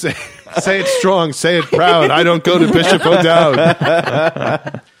 Say it strong, say it proud. I don't go to Bishop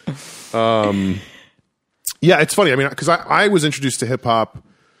O'Dowd. Yeah, it's funny. I mean, because I was introduced to hip hop,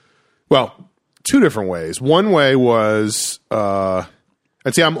 well, two different ways. One way was, I'd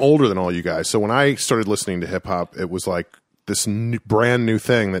say I'm older than all you guys. So when I started listening to hip hop, it was like this brand new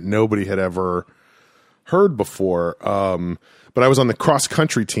thing that nobody had ever heard before. But I was on the cross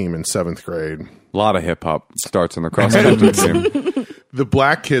country team in 7th grade. A lot of hip hop starts in the cross country team. The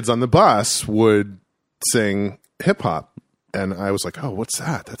black kids on the bus would sing hip hop, and I was like, "Oh, what's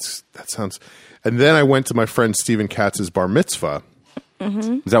that? That sounds." And then I went to my friend Stephen Katz's bar mitzvah,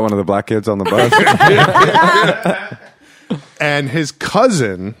 Is that one of the black kids on the bus? and his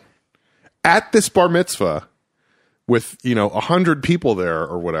cousin at this bar mitzvah with 100 people there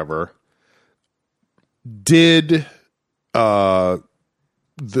or whatever did the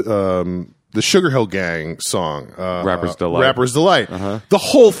Sugar Hill Gang song, Rapper's Delight. Rapper's Delight. The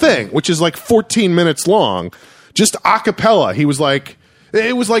whole thing, which is like 14 minutes long, just a cappella. He was like,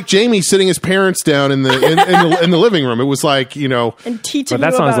 it was like Jamie sitting his parents down in the living room. It was like, And teaching But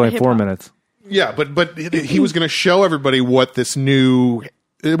that you song's about only hip-hop. 4 minutes. yeah, but he was going to show everybody what this new.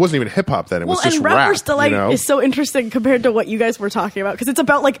 It wasn't even hip hop then. It was Well, just and rap. Rapper's Delight you know? is so interesting compared to what you guys were talking about because it's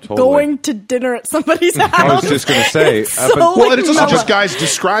about like going to dinner at somebody's house. I was just going to say. It's up so, un- Well, like, and it's also mellow. just guys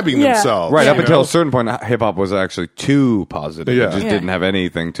describing Yeah. themselves. Right, Yeah. up until a certain point, hip hop was actually too positive. Yeah. It just Yeah. didn't have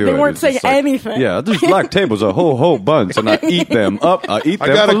anything to They it. weren't It's just saying anything. Yeah, these black tables are whole bunch, and I eat them up. I eat I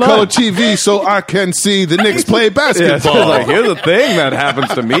them got for a color lunch. TV so I can see the Knicks play Yeah, basketball. so it's like, here's the thing that happens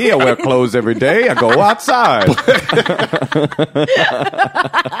to me. I wear clothes every day. I go outside.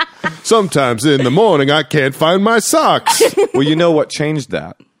 Sometimes in the morning I can't find my socks. Well, you know what changed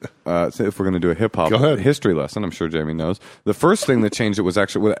that? So if we're going to do a hip hop Go ahead. history lesson, I'm sure Jamie knows. The first thing that changed it was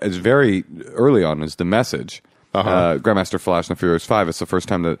actually, is very early on, is the message. Grandmaster Flash and the Furious Five. It's the first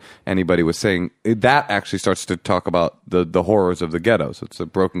time that anybody was saying that. Actually starts to talk about the horrors of the ghettos. It's a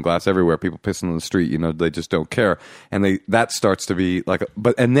broken glass everywhere. People pissing on the street. They just don't care. And that starts to be like.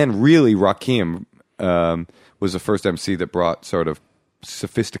 And then really Rakim was the first MC that brought sort of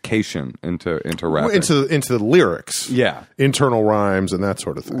sophistication into rapping. into the lyrics. Yeah. Internal rhymes and that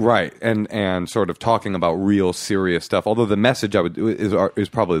sort of thing. Right, and sort of talking about real serious stuff. Although the message is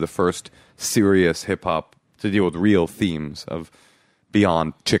probably the first serious hip hop to deal with real themes of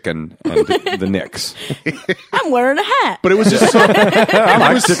beyond chicken and the Knicks. I'm wearing a hat. But it was just so I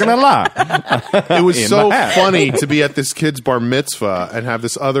like chicken a lot. it was In so my hat. funny to be at this kid's bar mitzvah and have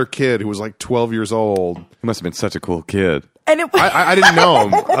this other kid who was like 12 years old. He must have been such a cool kid. And it I didn't know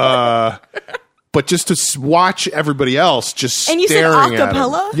him. But just to watch everybody else just And you said staring at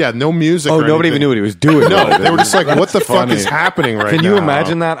acapella? him. Yeah, no music. Oh, or nobody even anything. knew what he was doing. No, they were just like, "What the fuck funny. is happening right now?" Can you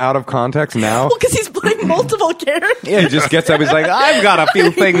imagine that out of context now? well, because he's playing multiple characters. Yeah, he just gets up. He's like, "I've got a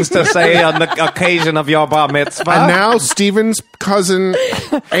few things to say on the occasion of your bar mitzvah." And now Steven's cousin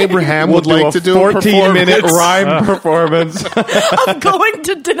Abraham would We'll like to do a 14-minute performance. rhyme performance. of going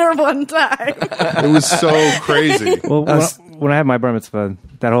to dinner one time. It was so crazy. Well, when I had my bar mitzvah,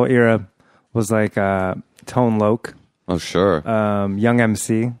 that whole era was like Tone Loc. Oh, sure. Young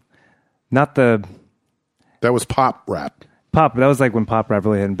MC. Not the That was pop rap. pop. That was like when pop rap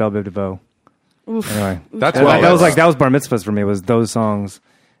really hit. Belle Biv DeVoe. Anyway, That's that, why that was like that was bar mitzvahs for me. Was those songs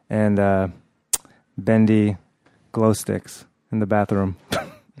and bendy glow sticks in the bathroom.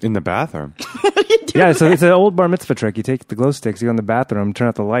 in the bathroom. Yeah, so it's an old bar mitzvah trick. You take the glow sticks, you go in the bathroom, turn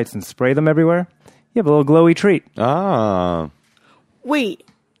out the lights, and spray them everywhere. You have a little glowy treat. Ah. Wait.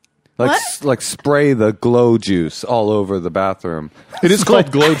 Like What? like spray the glow juice all over the bathroom. It is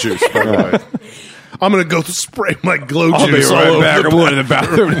called glow juice, by the way. I'm going to go spray my glow juice all over I'm the going to the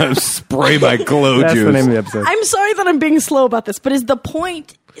bathroom and spray my glow That's juice. the name of the episode. I'm sorry that I'm being slow about this, but is the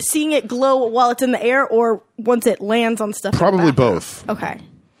point seeing it glow while it's in the air or once it lands on stuff? in the Probably bathroom? both. Okay.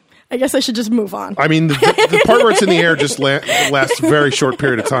 I guess I should just move on. I mean, the part where it's in the air just lasts a very short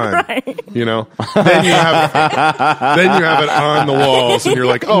period of time. Right. You know, then you have it on the walls, and you're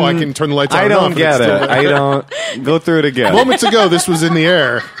like, oh, I can turn the lights on. I and don't off, and get it's it. still- I don't. Go through it again. Moments ago, this was in the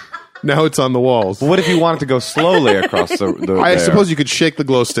air. Now it's on the walls. What if you wanted to go slowly across the I air? suppose you could shake the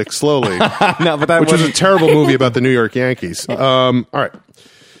glow stick slowly, No, but that which was a wouldn't- terrible movie about the New York Yankees. All right,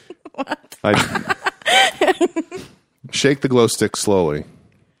 I- shake the glow stick slowly.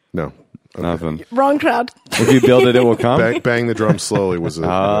 No, nothing. Wrong crowd. If you build it, it will come. bang the drum slowly was a.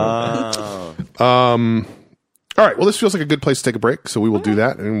 Oh. All right. Well, this feels like a good place to take a break, so we will do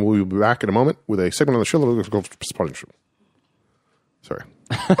that, and we'll be back in a moment with a segment on the show. Sorry.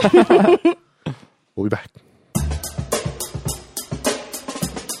 We'll be back.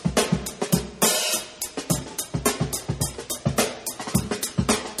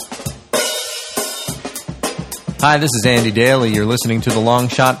 Hi, this is Andy Daly. You're listening to the Long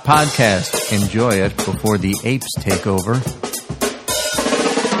Shot Podcast. Enjoy it before the apes take over.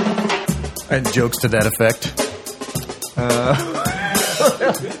 And jokes to that effect.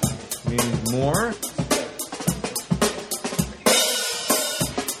 Means more?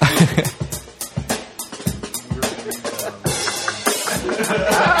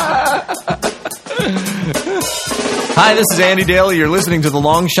 Hi, this is Andy Daly. You're listening to the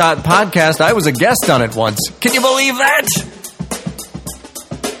Long Shot Podcast. I was a guest on it once. Can you believe that?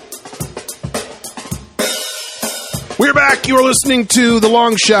 We're back. You are listening to The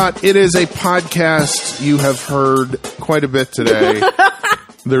Long Shot. It is a podcast you have heard quite a bit today.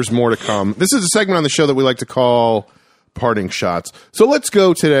 There's more to come. This is a segment on the show that we like to call Parting Shots. So let's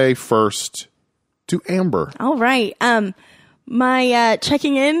go today first to Amber. All right. My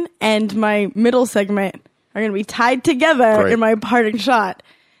checking in and my middle segment are going to be tied together Great. in my parting shot.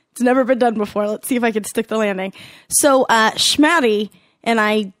 It's never been done before. Let's see if I can stick the landing. So, Schmatty and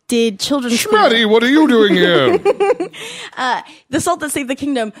I did children's Schmatty, what are you doing here? The Salt That Saved the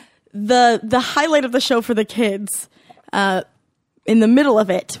Kingdom. The highlight of the show for the kids. In the middle of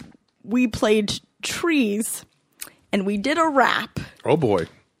it, we played trees, and we did a rap Oh, boy.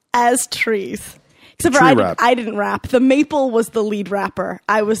 as trees. Except for Tree rap. I didn't rap. The maple was the lead rapper.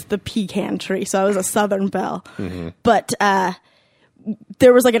 I was the pecan tree, so I was a Southern belle. Mm-hmm. But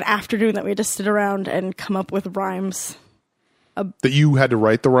there was like an afternoon that we had to sit around and come up with rhymes. That you had to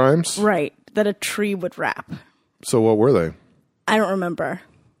write the rhymes? Right, that a tree would rap. So what were they? I don't remember.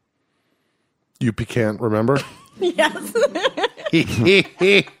 You can't remember? Yes.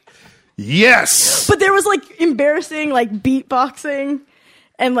 Yes! But there was like embarrassing like beatboxing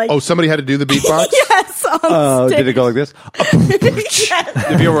and like Oh, somebody had to do the beatbox? yes on Oh, stage. did it go like this?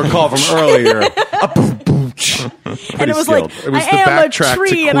 Yes. If you recall from earlier. And it was like It was I the am a backtrack to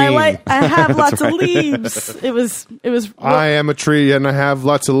tree and Queen. I have lots of leaves. It was I am a tree and I have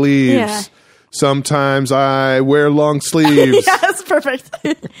lots of leaves. Yeah. Sometimes I wear long sleeves. yes, perfect.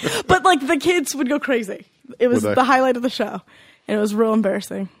 But like the kids would go crazy. It was Would they? the highlight of the show, and it was real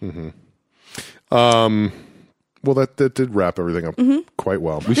embarrassing. Well, that did wrap everything up quite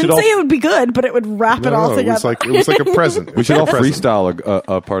well. We Didn't say it would be good, but it would wrap it all it together. was like a present. We should all freestyle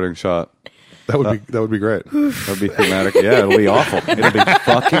a parting shot. That would be great. That'd be thematic. Yeah, it'll be awful. It'll be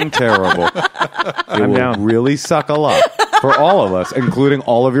fucking terrible. It will down. really suck a lot for all of us, including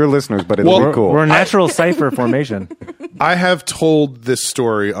all of your listeners, but it'll Well, be cool. We're a natural cipher formation. I have told this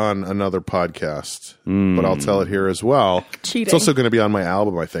story on another podcast, but I'll tell it here as well. Cheating. It's also going to be on my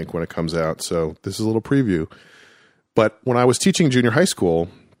album, I think, when it comes out. So this is a little preview. But when I was teaching junior high school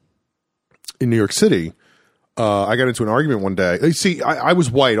in New York City, I got into an argument one day. You see, I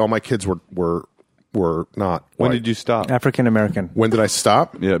was white. All my kids were not white. When did you stop? African American. When did I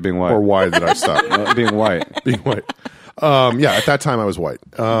stop? Yeah, being white. Or why did I stop? Being white. Being white. Yeah, at that time I was white.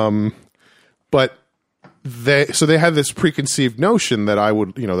 But they had this preconceived notion that I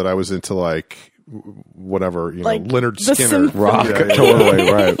would, that I was into like whatever, Like Leonard the Skinner, symphony. Rock. Yeah, yeah.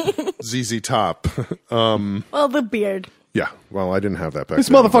 Totally, right. ZZ Top. Well, the beard. Yeah, well, I didn't have that back This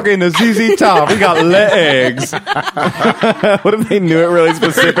then. motherfucker in the ZZ Top. He got legs. What if they knew it really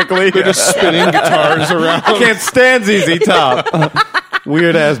specifically? They're just spinning guitars around. I can't stand ZZ Top.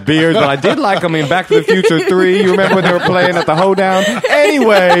 Weird ass beards, but I did like them in Back to the Future 3. You remember when they were playing at the Hoedown?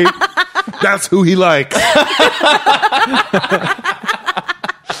 Anyway, That's who he likes.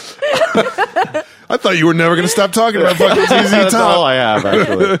 I thought you were never going to stop talking about fucking ZZ that's Top. all I have,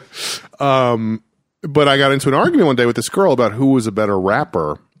 actually. But I got into an argument one day with this girl about who was a better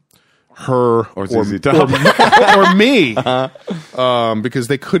rapper, her Or ZZ Top. or me, because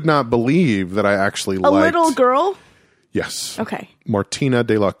they could not believe that I actually A liked. little girl? Yes. Okay. Martina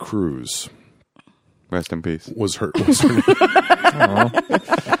de la Cruz Rest in peace. was her name. I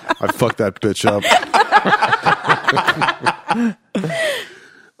fucked that bitch up.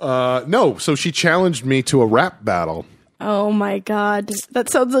 No, so she challenged me to a rap battle, Oh my God. That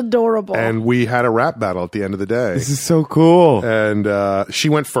sounds adorable. and we had a rap battle at the end of the day. This is so cool. And she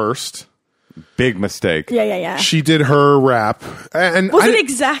went first. Big mistake. yeah. She did her rap, and Was I it didn't-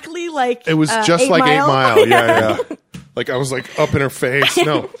 exactly like It was just 8 like Mile? 8 Mile. Yeah. Like I was like up in her face.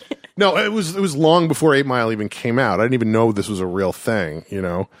 No, it was long before 8 Mile even came out. I didn't even know this was a real thing.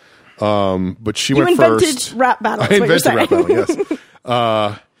 But she You went invented first. rap battle. I That's what you're invented saying. rap battle.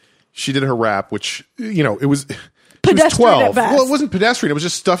 Yes. She did her rap, which it was. She was Pedestrian 12. at best. Well, it wasn't pedestrian. It was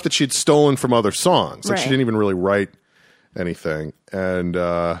just stuff that she had stolen from other songs. Like she Right. didn't even really write anything. And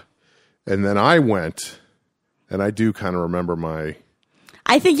then I went, and I do kind of remember my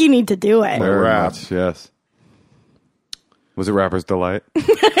I think you need to do it. Very rap. much, yes. Was it Rapper's Delight?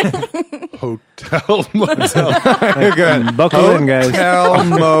 hotel motel. Good. Buckle in, guys. Hotel,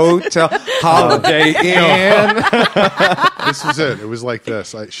 motel, Holiday Inn. This was it. It was like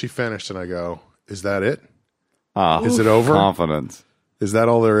this. She finished, and I go, "Is that it? Ah, Is it over? confidence. Is that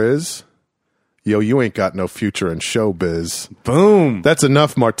all there is? Yo, you ain't got no future in showbiz. Boom. That's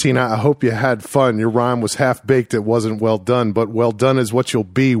enough, Martina. I hope you had fun. Your rhyme was half baked. It wasn't well done, but well done is what you'll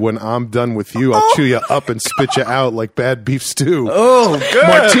be when I'm done with you. I'll chew you up and spit you out like bad beef stew. Oh,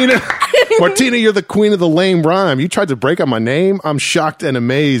 good. Martina, you're the queen of the lame rhyme. You tried to break on my name. I'm shocked and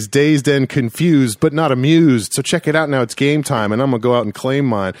amazed, dazed and confused, but not amused. So check it out now. It's game time, and I'm going to go out and claim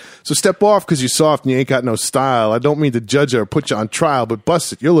mine. So step off because you're soft and you ain't got no style. I don't mean to judge you or put you on trial, but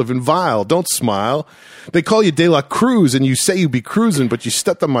bust it. You're living vile. Don't smile. They call you De La Cruz, and you say you be cruising, but you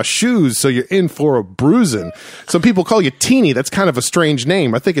stepped on my shoes, so you're in for a bruising. Some people call you Teeny. That's kind of a strange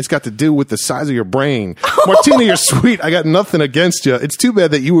name. I think it's got to do with the size of your brain. Martina, you're sweet. I got nothing against you. It's too bad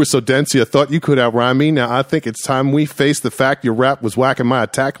that you were so dense you thought you could outrhyme me. Now I think it's time we face the fact your rap was whacking my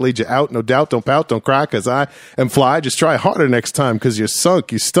attack, laid you out. No doubt, don't pout, don't cry, because I am fly. Just try harder next time, because you're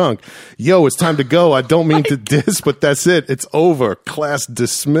sunk, you stunk. Yo, it's time to go. I don't mean to diss, but that's it. It's over. Class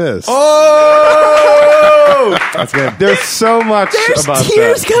dismissed. Oh! That's good. There's so much There's about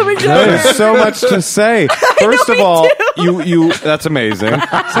tears that. coming down. There's so much to say. First of me all, too. you that's amazing.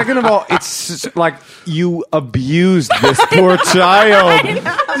 Second of all, it's like you abused this poor child.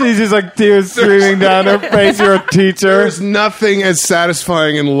 She's just like tears streaming down her face. You're a teacher. There's nothing as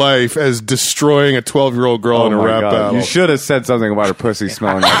satisfying in life as destroying a 12-year-old girl in a my rap God. battle. You should have said something about her pussy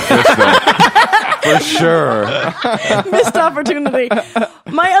smelling like fish, though. For sure. Missed opportunity.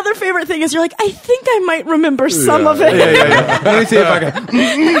 My other favorite thing is you're like, I think I might remember some of it. Yeah. Let me see if I can.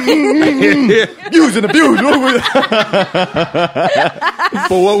 Use and abuse. But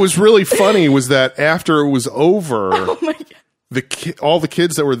what was really funny was that after it was over, Oh my God. all the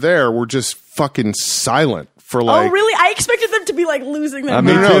kids that were there were just fucking silent for like. Oh, really? I expected them to be like losing their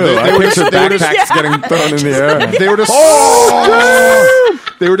Me mind. too. they I were picture just- they were just- backpacks getting thrown in the air. They were just.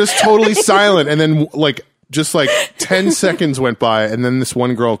 They were just totally silent, and then like 10 seconds went by, and then this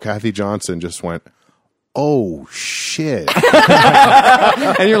one girl, Kathy Johnson, just went, "Oh shit!"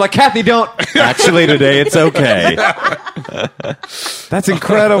 And you're like, Kathy, don't. Actually, today it's okay. That's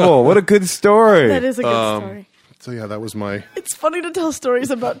incredible. What a good story. That is a good story. So yeah, that was my. It's funny to tell stories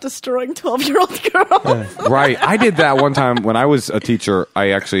about destroying 12-year-old girls. Right. I did that one time when I was a teacher.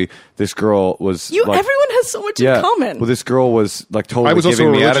 This girl was like, Everyone has so much in common. Well, this girl was like totally I was also a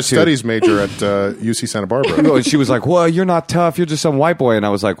giving me religious attitude. studies major at UC Santa Barbara. And she was like, well, you're not tough. You're just some white boy. And I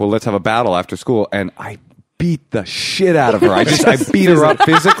was like, well, let's have a battle after school. And I beat the shit out of her. I beat her up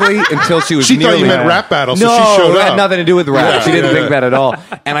physically until she was She thought nearly you meant rap battle, so no, she showed it had up. nothing to do with rap. Yeah, She didn't yeah, think yeah. that at all.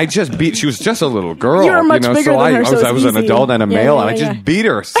 And I just beat. She was just a little girl. You were much bigger so than her, so I was it's an easy. adult and a Yeah, male, yeah, and I yeah. just beat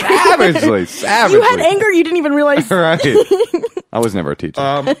her savagely. You had anger you didn't even realize. Right. I was never a teacher.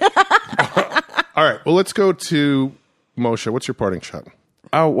 All right, well, let's go to Moshe. What's your parting shot?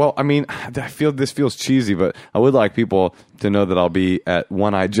 Oh, well, I mean, I feel this feels cheesy, but I would like people to know that I'll be at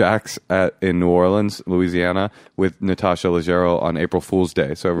One Eye Jack's in New Orleans, Louisiana, with Natasha Leggero on April Fool's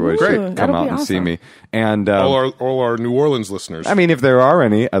Day. So everybody should come out and see me. And all our New Orleans listeners. I mean, if there are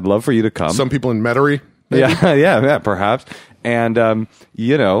any, I'd love for you to come. Some people in Metairie. Yeah, perhaps. And I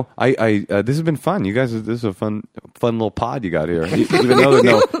this has been fun. You guys, this is a fun little pod you got here. Even though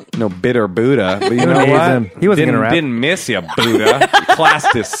there's no bitter Buddha, but you know what? He wasn't going to rap. Didn't miss you, Buddha. Class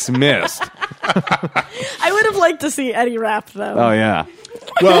dismissed. I would have liked to see Eddie rap though. Oh yeah.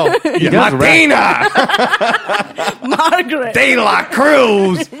 Well, Martina Margaret. De La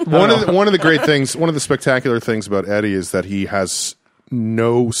Cruz. one of the great things, one of the spectacular things about Eddie is that he has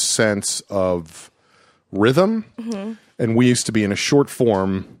no sense of rhythm. Mm-hmm. And we used to be in a short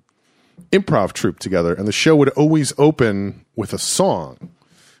form improv troupe together, and the show would always open with a song.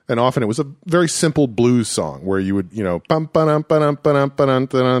 And often it was a very simple blues song where you would, you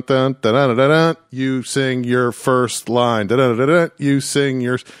sing your first line, you sing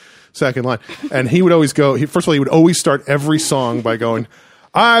your second line. And he would always go, first of all, he would always start every song by going,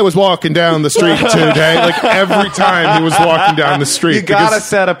 I was walking down the street today. Like every time he was walking down the street. You gotta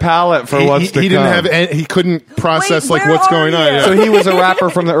set a palette for what's to come. He didn't have he couldn't process Wait, what's going on. Yeah. So he was a rapper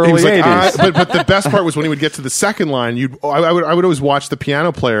from the early 80s. But the best part was when he would get to the second line, I would always watch the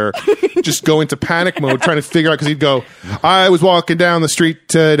piano player just go into panic mode trying to figure out, because he'd go, I was walking down the street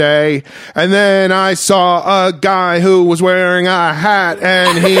today and then I saw a guy who was wearing a hat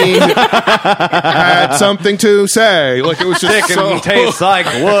and he had something to say. Like it was just Thick and tastes like wood.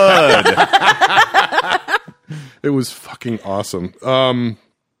 It was fucking awesome. All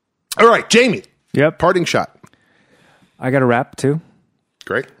right, Jamie. Yep. Parting shot. I got a rap too.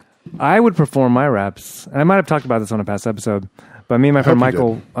 Great. I would perform my raps. And I might have talked about this on a past episode, but me and my friend hope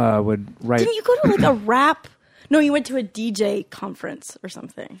you Michael would write. Didn't you go to like a rap? No, you went to a DJ conference or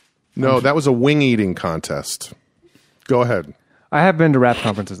something. No, that was a wing eating contest. Go ahead. I have been to rap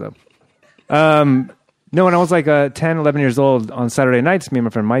conferences though. No, when I was like 10, 11 years old, on Saturday nights, me and my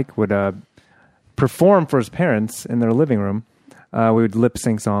friend Mike would perform for his parents in their living room. We would lip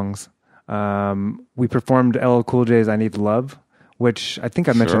sync songs. We performed LL Cool J's I Need Love, which I think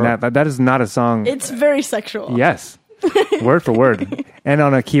I mentioned that. That is not a song. It's very sexual. Yes. Word for word. And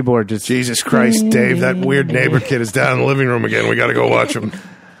on a keyboard just... Jesus Christ, Dave, that weird neighbor kid is down in the living room again. We got to go watch him.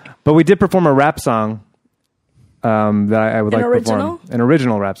 But we did perform a rap song that I would like to perform. An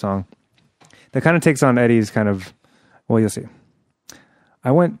original rap song. That kind of takes on Eddie's kind of... Well, you'll see.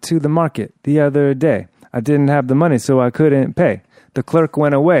 I went to the market the other day. I didn't have the money, so I couldn't pay. The clerk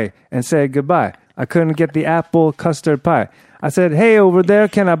went away and said goodbye. I couldn't get the apple custard pie. I said, hey, over there,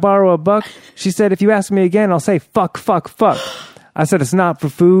 can I borrow $1? She said, if you ask me again, I'll say fuck, fuck, fuck. I said, it's not for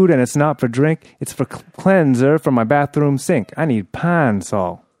food and it's not for drink. It's for cleanser for my bathroom sink. I need pine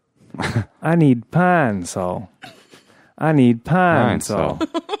sol. I need pine sol. I need pine sol.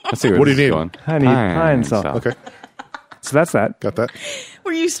 Let's see where What do this you is need? going. I need pine sol. Okay, So that's that. got that.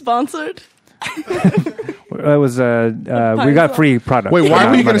 Were you sponsored? It was we got free product. Wait, why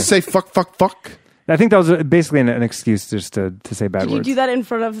were you going Money. to say fuck, fuck, fuck? I think that was basically an excuse just to say bad Did words. you do that in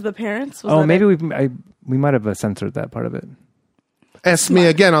front of the parents? Was Oh, that maybe it? we might have censored that part of it. Ask me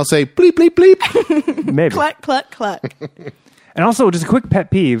again, I'll say bleep, bleep, bleep. Maybe. Clack, clack, clack. And also, just a quick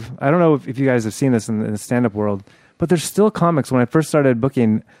pet peeve. I don't know if you guys have seen this in the stand-up world, but there's still comics. When I first started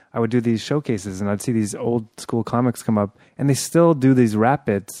booking, I would do these showcases, and I'd see these old school comics come up, and they still do these rap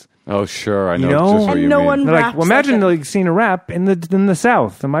bits. Oh, sure. I know, You know? just what And you no mean. one They're like, raps well, imagine like like seeing a rap in the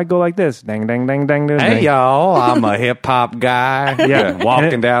South. It might go like this: dang, dang, dang, dang, dang. Hey, dang. y'all, I'm a hip-hop guy. Yeah.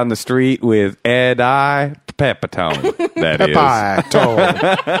 Walking down the street with Ed I Pepitone, that is.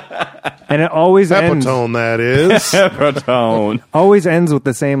 Pepitone. And it always ends. Pepitone, that is. Pepitone. Always ends with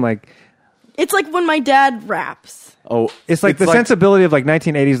the same like. It's like when my dad raps. Oh, It's like the sensibility of like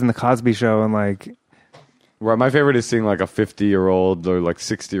 1980s in the Cosby Show, and like Right, my favorite is seeing like a 50-year-old or like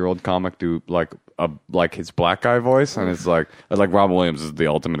 60-year-old comic do like his black guy voice, and it's like Robin Williams is the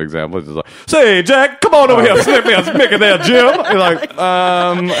ultimate example. It's just like, say Jack, come on over here, slip me a Mickey there, Jim. You're like,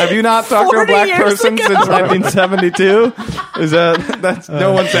 have you not talked to a 40 black years person ago. since 1972? Is that's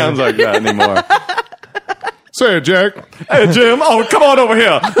no one sounds like that anymore. Say it, Jack. Hey Jim, oh come on over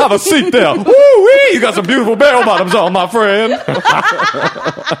here, have a seat there. Woo-wee, you got some beautiful bell bottoms on, my friend.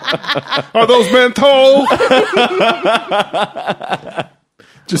 Are those menthol?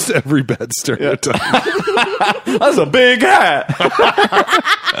 Just every bad stereotype. That's a big hat.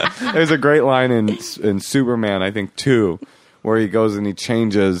 There's a great line in Superman, I think 2, where he goes and he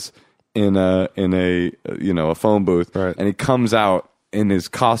changes in a phone booth, Right. and he comes out in his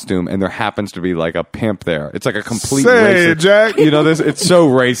costume, and there happens to be like a pimp there. It's like a complete Say, racist. Jack. You know this? It's so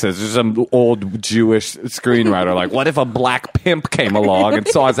racist. There's some old Jewish screenwriter like, what if a black pimp came along and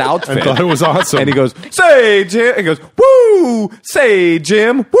saw his outfit I thought it was awesome. and he goes, "Say, Jim," and he goes, "Woo, say,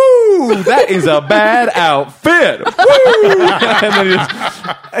 Jim, woo, that is a bad outfit, woo," and then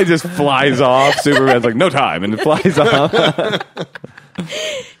he just flies off. Superman's like, "No time," and it flies off.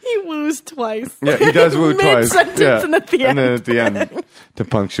 He woos twice. Yeah, he does woo twice. Mid-sentence Yeah. and at the And end. then at the end to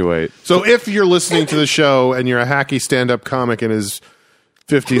punctuate. So if you're listening to the show and you're a hacky stand-up comic in his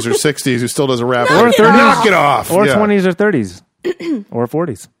 50s or 60s who still doesn't rap, Knock it off. knock it off. Or Yeah. 20s or 30s. Or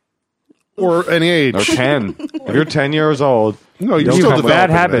 40s. Or any age. Or 10. If you're 10 years old, No, you're Don't still have developing bad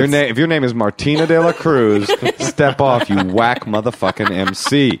that. habits. if your name is Martina de la Cruz, step off, you whack motherfucking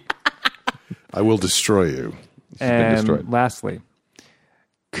MC. I will destroy you. And destroyed. lastly,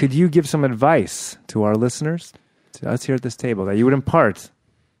 could you give some advice to our listeners, to us here at this table, that you would impart?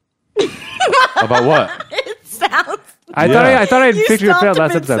 About what? It sounds. I thought I'd You figured it stopped out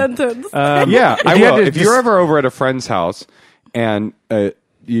last episode. mid-sentence. Yeah, I you had will. to If just- you're ever over at a friend's house and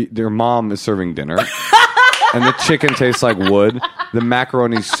their mom is serving dinner and the chicken tastes like wood, the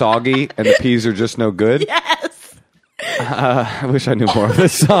macaroni's soggy, and the peas are just no good. Yes. I wish I knew more of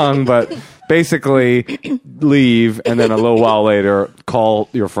this song, but basically leave and then a little while later call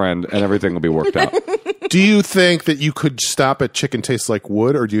your friend and everything will be worked out. Do you think that you could stop at chicken tastes like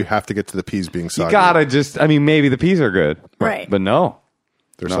wood, or do you have to get to the peas being soggy? You gotta just, I mean, maybe the peas are good. Right. But no.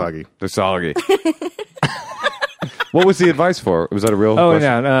 They're No, soggy. They're soggy. What was the advice for? Was that a real Oh, question?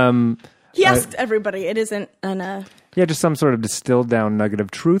 yeah. He asked everybody. It isn't an. Yeah, just some sort of distilled down nugget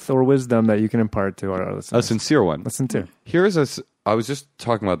of truth or wisdom that you can impart to our listeners. A sincere one. Listen to. Here's I was just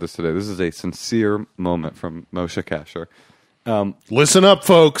talking about this today. This is a sincere moment from Moshe Kasher. Listen up,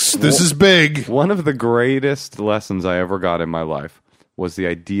 folks. This is big. One of the greatest lessons I ever got in my life was the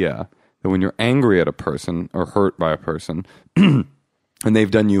idea that when you're angry at a person or hurt by a person and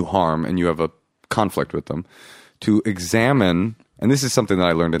they've done you harm and you have a conflict with them, to examine, and this is something that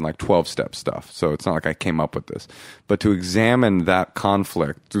I learned in like 12-step stuff, so it's not like I came up with this, but to examine that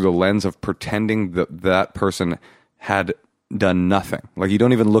conflict through the lens of pretending that that person had done nothing. Like, you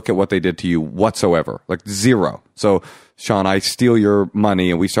don't even look at what they did to you whatsoever. Like, zero. So, Sean, I steal your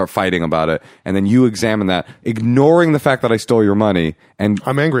money and we start fighting about it, and then you examine that, ignoring the fact that I stole your money, and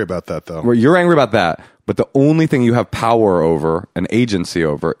I'm angry about that, though. where you're angry about that, but the only thing you have power over and agency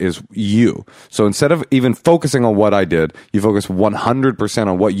over is you. So instead of even focusing on what I did, you focus 100%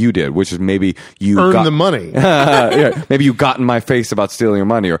 on what you did, which is maybe you Earn the money. yeah, maybe you got in my face about stealing your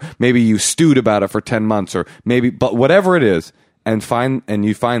money, or maybe you stewed about it for 10 months, or maybe, but whatever it is, and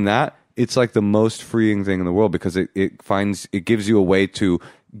you find that, it's like the most freeing thing in the world, because it gives you a way to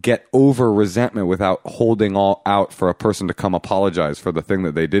get over resentment without holding all out for a person to come apologize for the thing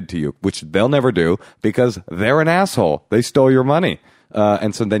that they did to you, which they'll never do because they're an asshole. They stole your money.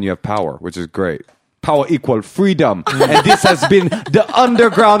 And so then you have power, which is great. Power equal freedom. And this has been the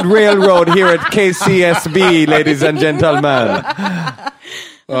Underground Railroad here at KCSB, ladies and gentlemen. That's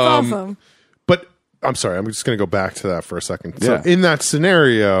awesome. But I'm sorry, I'm just going to go back to that for a second. Yeah. So in that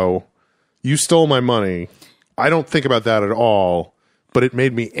scenario, you stole my money. I don't think about that at all, but it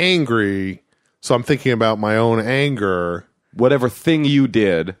made me angry. So I'm thinking about my own anger, Whatever thing you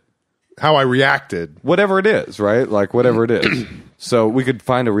did, how I reacted. whatever it is, right? Like, whatever it is. So we could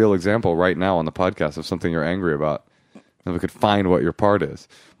find a real example right now on the podcast of something you're angry about, and we could find what your part is.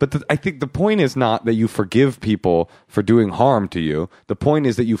 But I think the point is not that you forgive people for doing harm to you. The point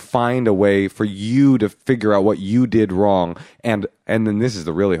is that you find a way for you to figure out what you did wrong, and then this is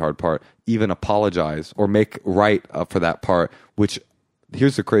the really hard part, even apologize or make right for that part, which,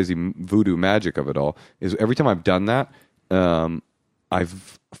 here's the crazy voodoo magic of it all, is every time I've done that,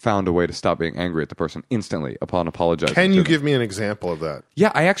 I've found a way to stop being angry at the person instantly upon apologizing. Can to you them. give me an example of that?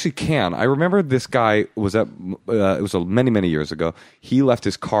 Yeah, I actually can. I remember this guy was at, it was many years ago. He left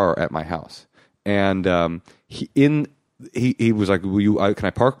his car at my house, and he was like, can I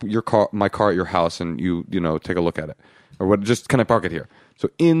park my car at your house and you take a look at it, or what? Just can I park it here? So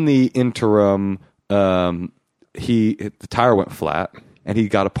in the interim, the tire went flat and he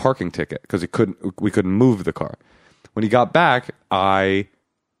got a parking ticket because we couldn't move the car. When he got back, I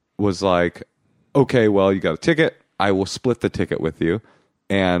was like, okay, well, you got a ticket. I will split the ticket with you,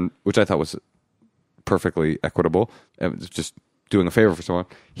 and which I thought was perfectly equitable. It was just doing a favor for someone.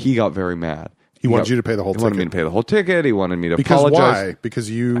 He got very mad. He wanted you to pay the whole He wanted me ticket. to pay the whole ticket. He wanted me to Because apologize. why?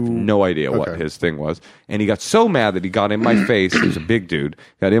 Because you... No idea what Okay. his thing was. And he got so mad that he got in my face. He was a big dude.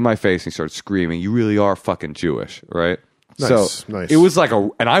 Got in my face and he started screaming, "You really are fucking Jewish," right? Nice. It was like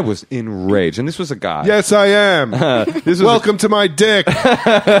and I was enraged. And this was a guy. Yes, I am. Welcome to my dick.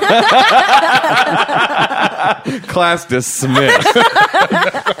 Class dismissed.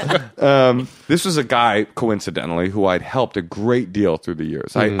 This was a guy, coincidentally, who I'd helped a great deal through the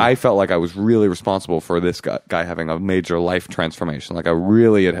years. I felt like I was really responsible for this guy having a major life transformation. Like I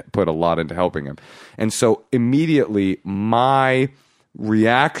really had put a lot into helping him. And so immediately my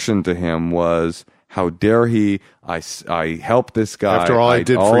reaction to him was, how dare he? I helped this guy. After all I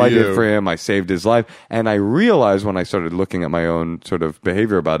did for him, I saved his life. And I realized when I started looking at my own sort of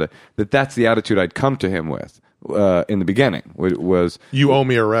behavior about it, that that's the attitude I'd come to him with in the beginning. Was you owe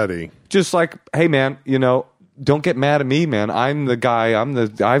me already? Just like, hey man, don't get mad at me, man. I'm the guy.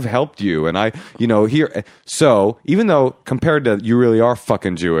 I've helped you, and here. So even though compared to you really are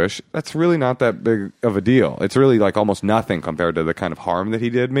fucking Jewish, that's really not that big of a deal. It's really like almost nothing compared to the kind of harm that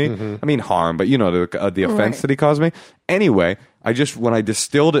he did me. I mean harm, but the offense that he caused me. Anyway, when I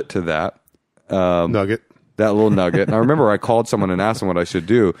distilled it to that nugget. That little nugget. And I remember I called someone and asked them what I should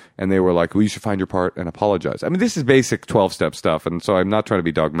do, and they were like, well, you should find your part and apologize. I mean, this is basic 12-step stuff, and so I'm not trying to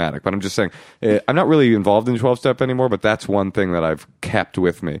be dogmatic, but I'm just saying I'm not really involved in 12-step anymore, but that's one thing that I've kept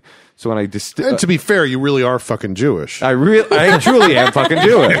with me. So when I and to be fair, you really are fucking Jewish. I truly am fucking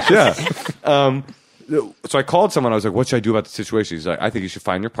Jewish, yeah. So I called someone. I was like, what should I do about the situation? He's like, I think you should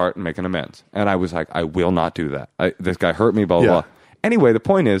find your part and make an amends. And I was like, I will not do that. This guy hurt me, blah, blah, blah. Anyway, the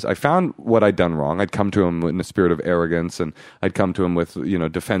point is, I found what I'd done wrong. I'd come to him in a spirit of arrogance, and I'd come to him with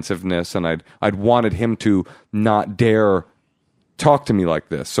defensive,ness, and I'd wanted him to not dare talk to me like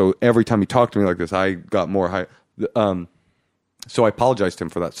this. So every time he talked to me like this, I got more high. So I apologized to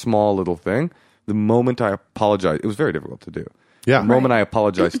him for that small little thing. The moment I apologized, it was very difficult to do. Yeah. The moment I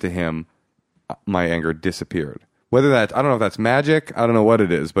apologized to him, my anger disappeared. Whether that, I don't know if that's magic. I don't know what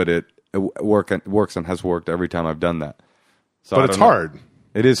it is, but it works and has worked every time I've done that. So but it's hard.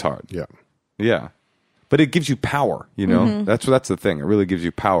 It is hard. Yeah. Yeah. But it gives you power, That's the thing. It really gives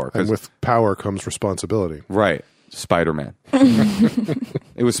you power. And with power comes responsibility. Right. Spider-Man.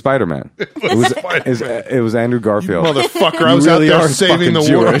 It was Spider-Man. It was Andrew Garfield. You motherfucker, I was really out there saving the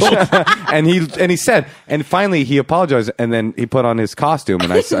Jewish. world. and he said, and finally he apologized, and then he put on his costume,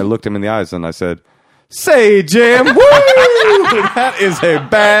 and I looked him in the eyes, and I said, say, Jim, woo! That is a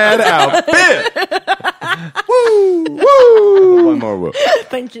bad outfit. Woo! Woo! One more woo.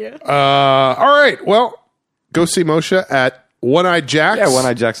 Thank you. All right. Well, go see Moshe at One-Eyed Jack's. Yeah,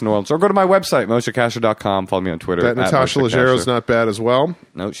 One-Eyed Jack's in New Orleans. Or go to my website, moshekasher.com. Follow me on Twitter. That Natasha Leggero's not bad as well.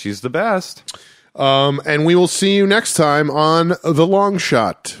 No, she's the best. And we will see you next time on The Long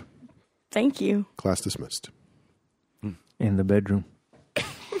Shot. Thank you. Class dismissed. In the bedroom.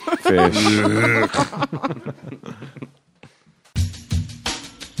 Fish.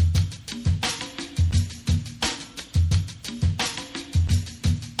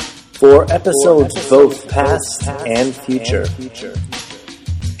 For episodes both past and future,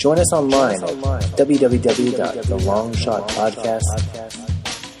 join us online at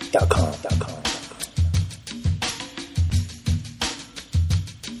www.thelongshotpodcast.com.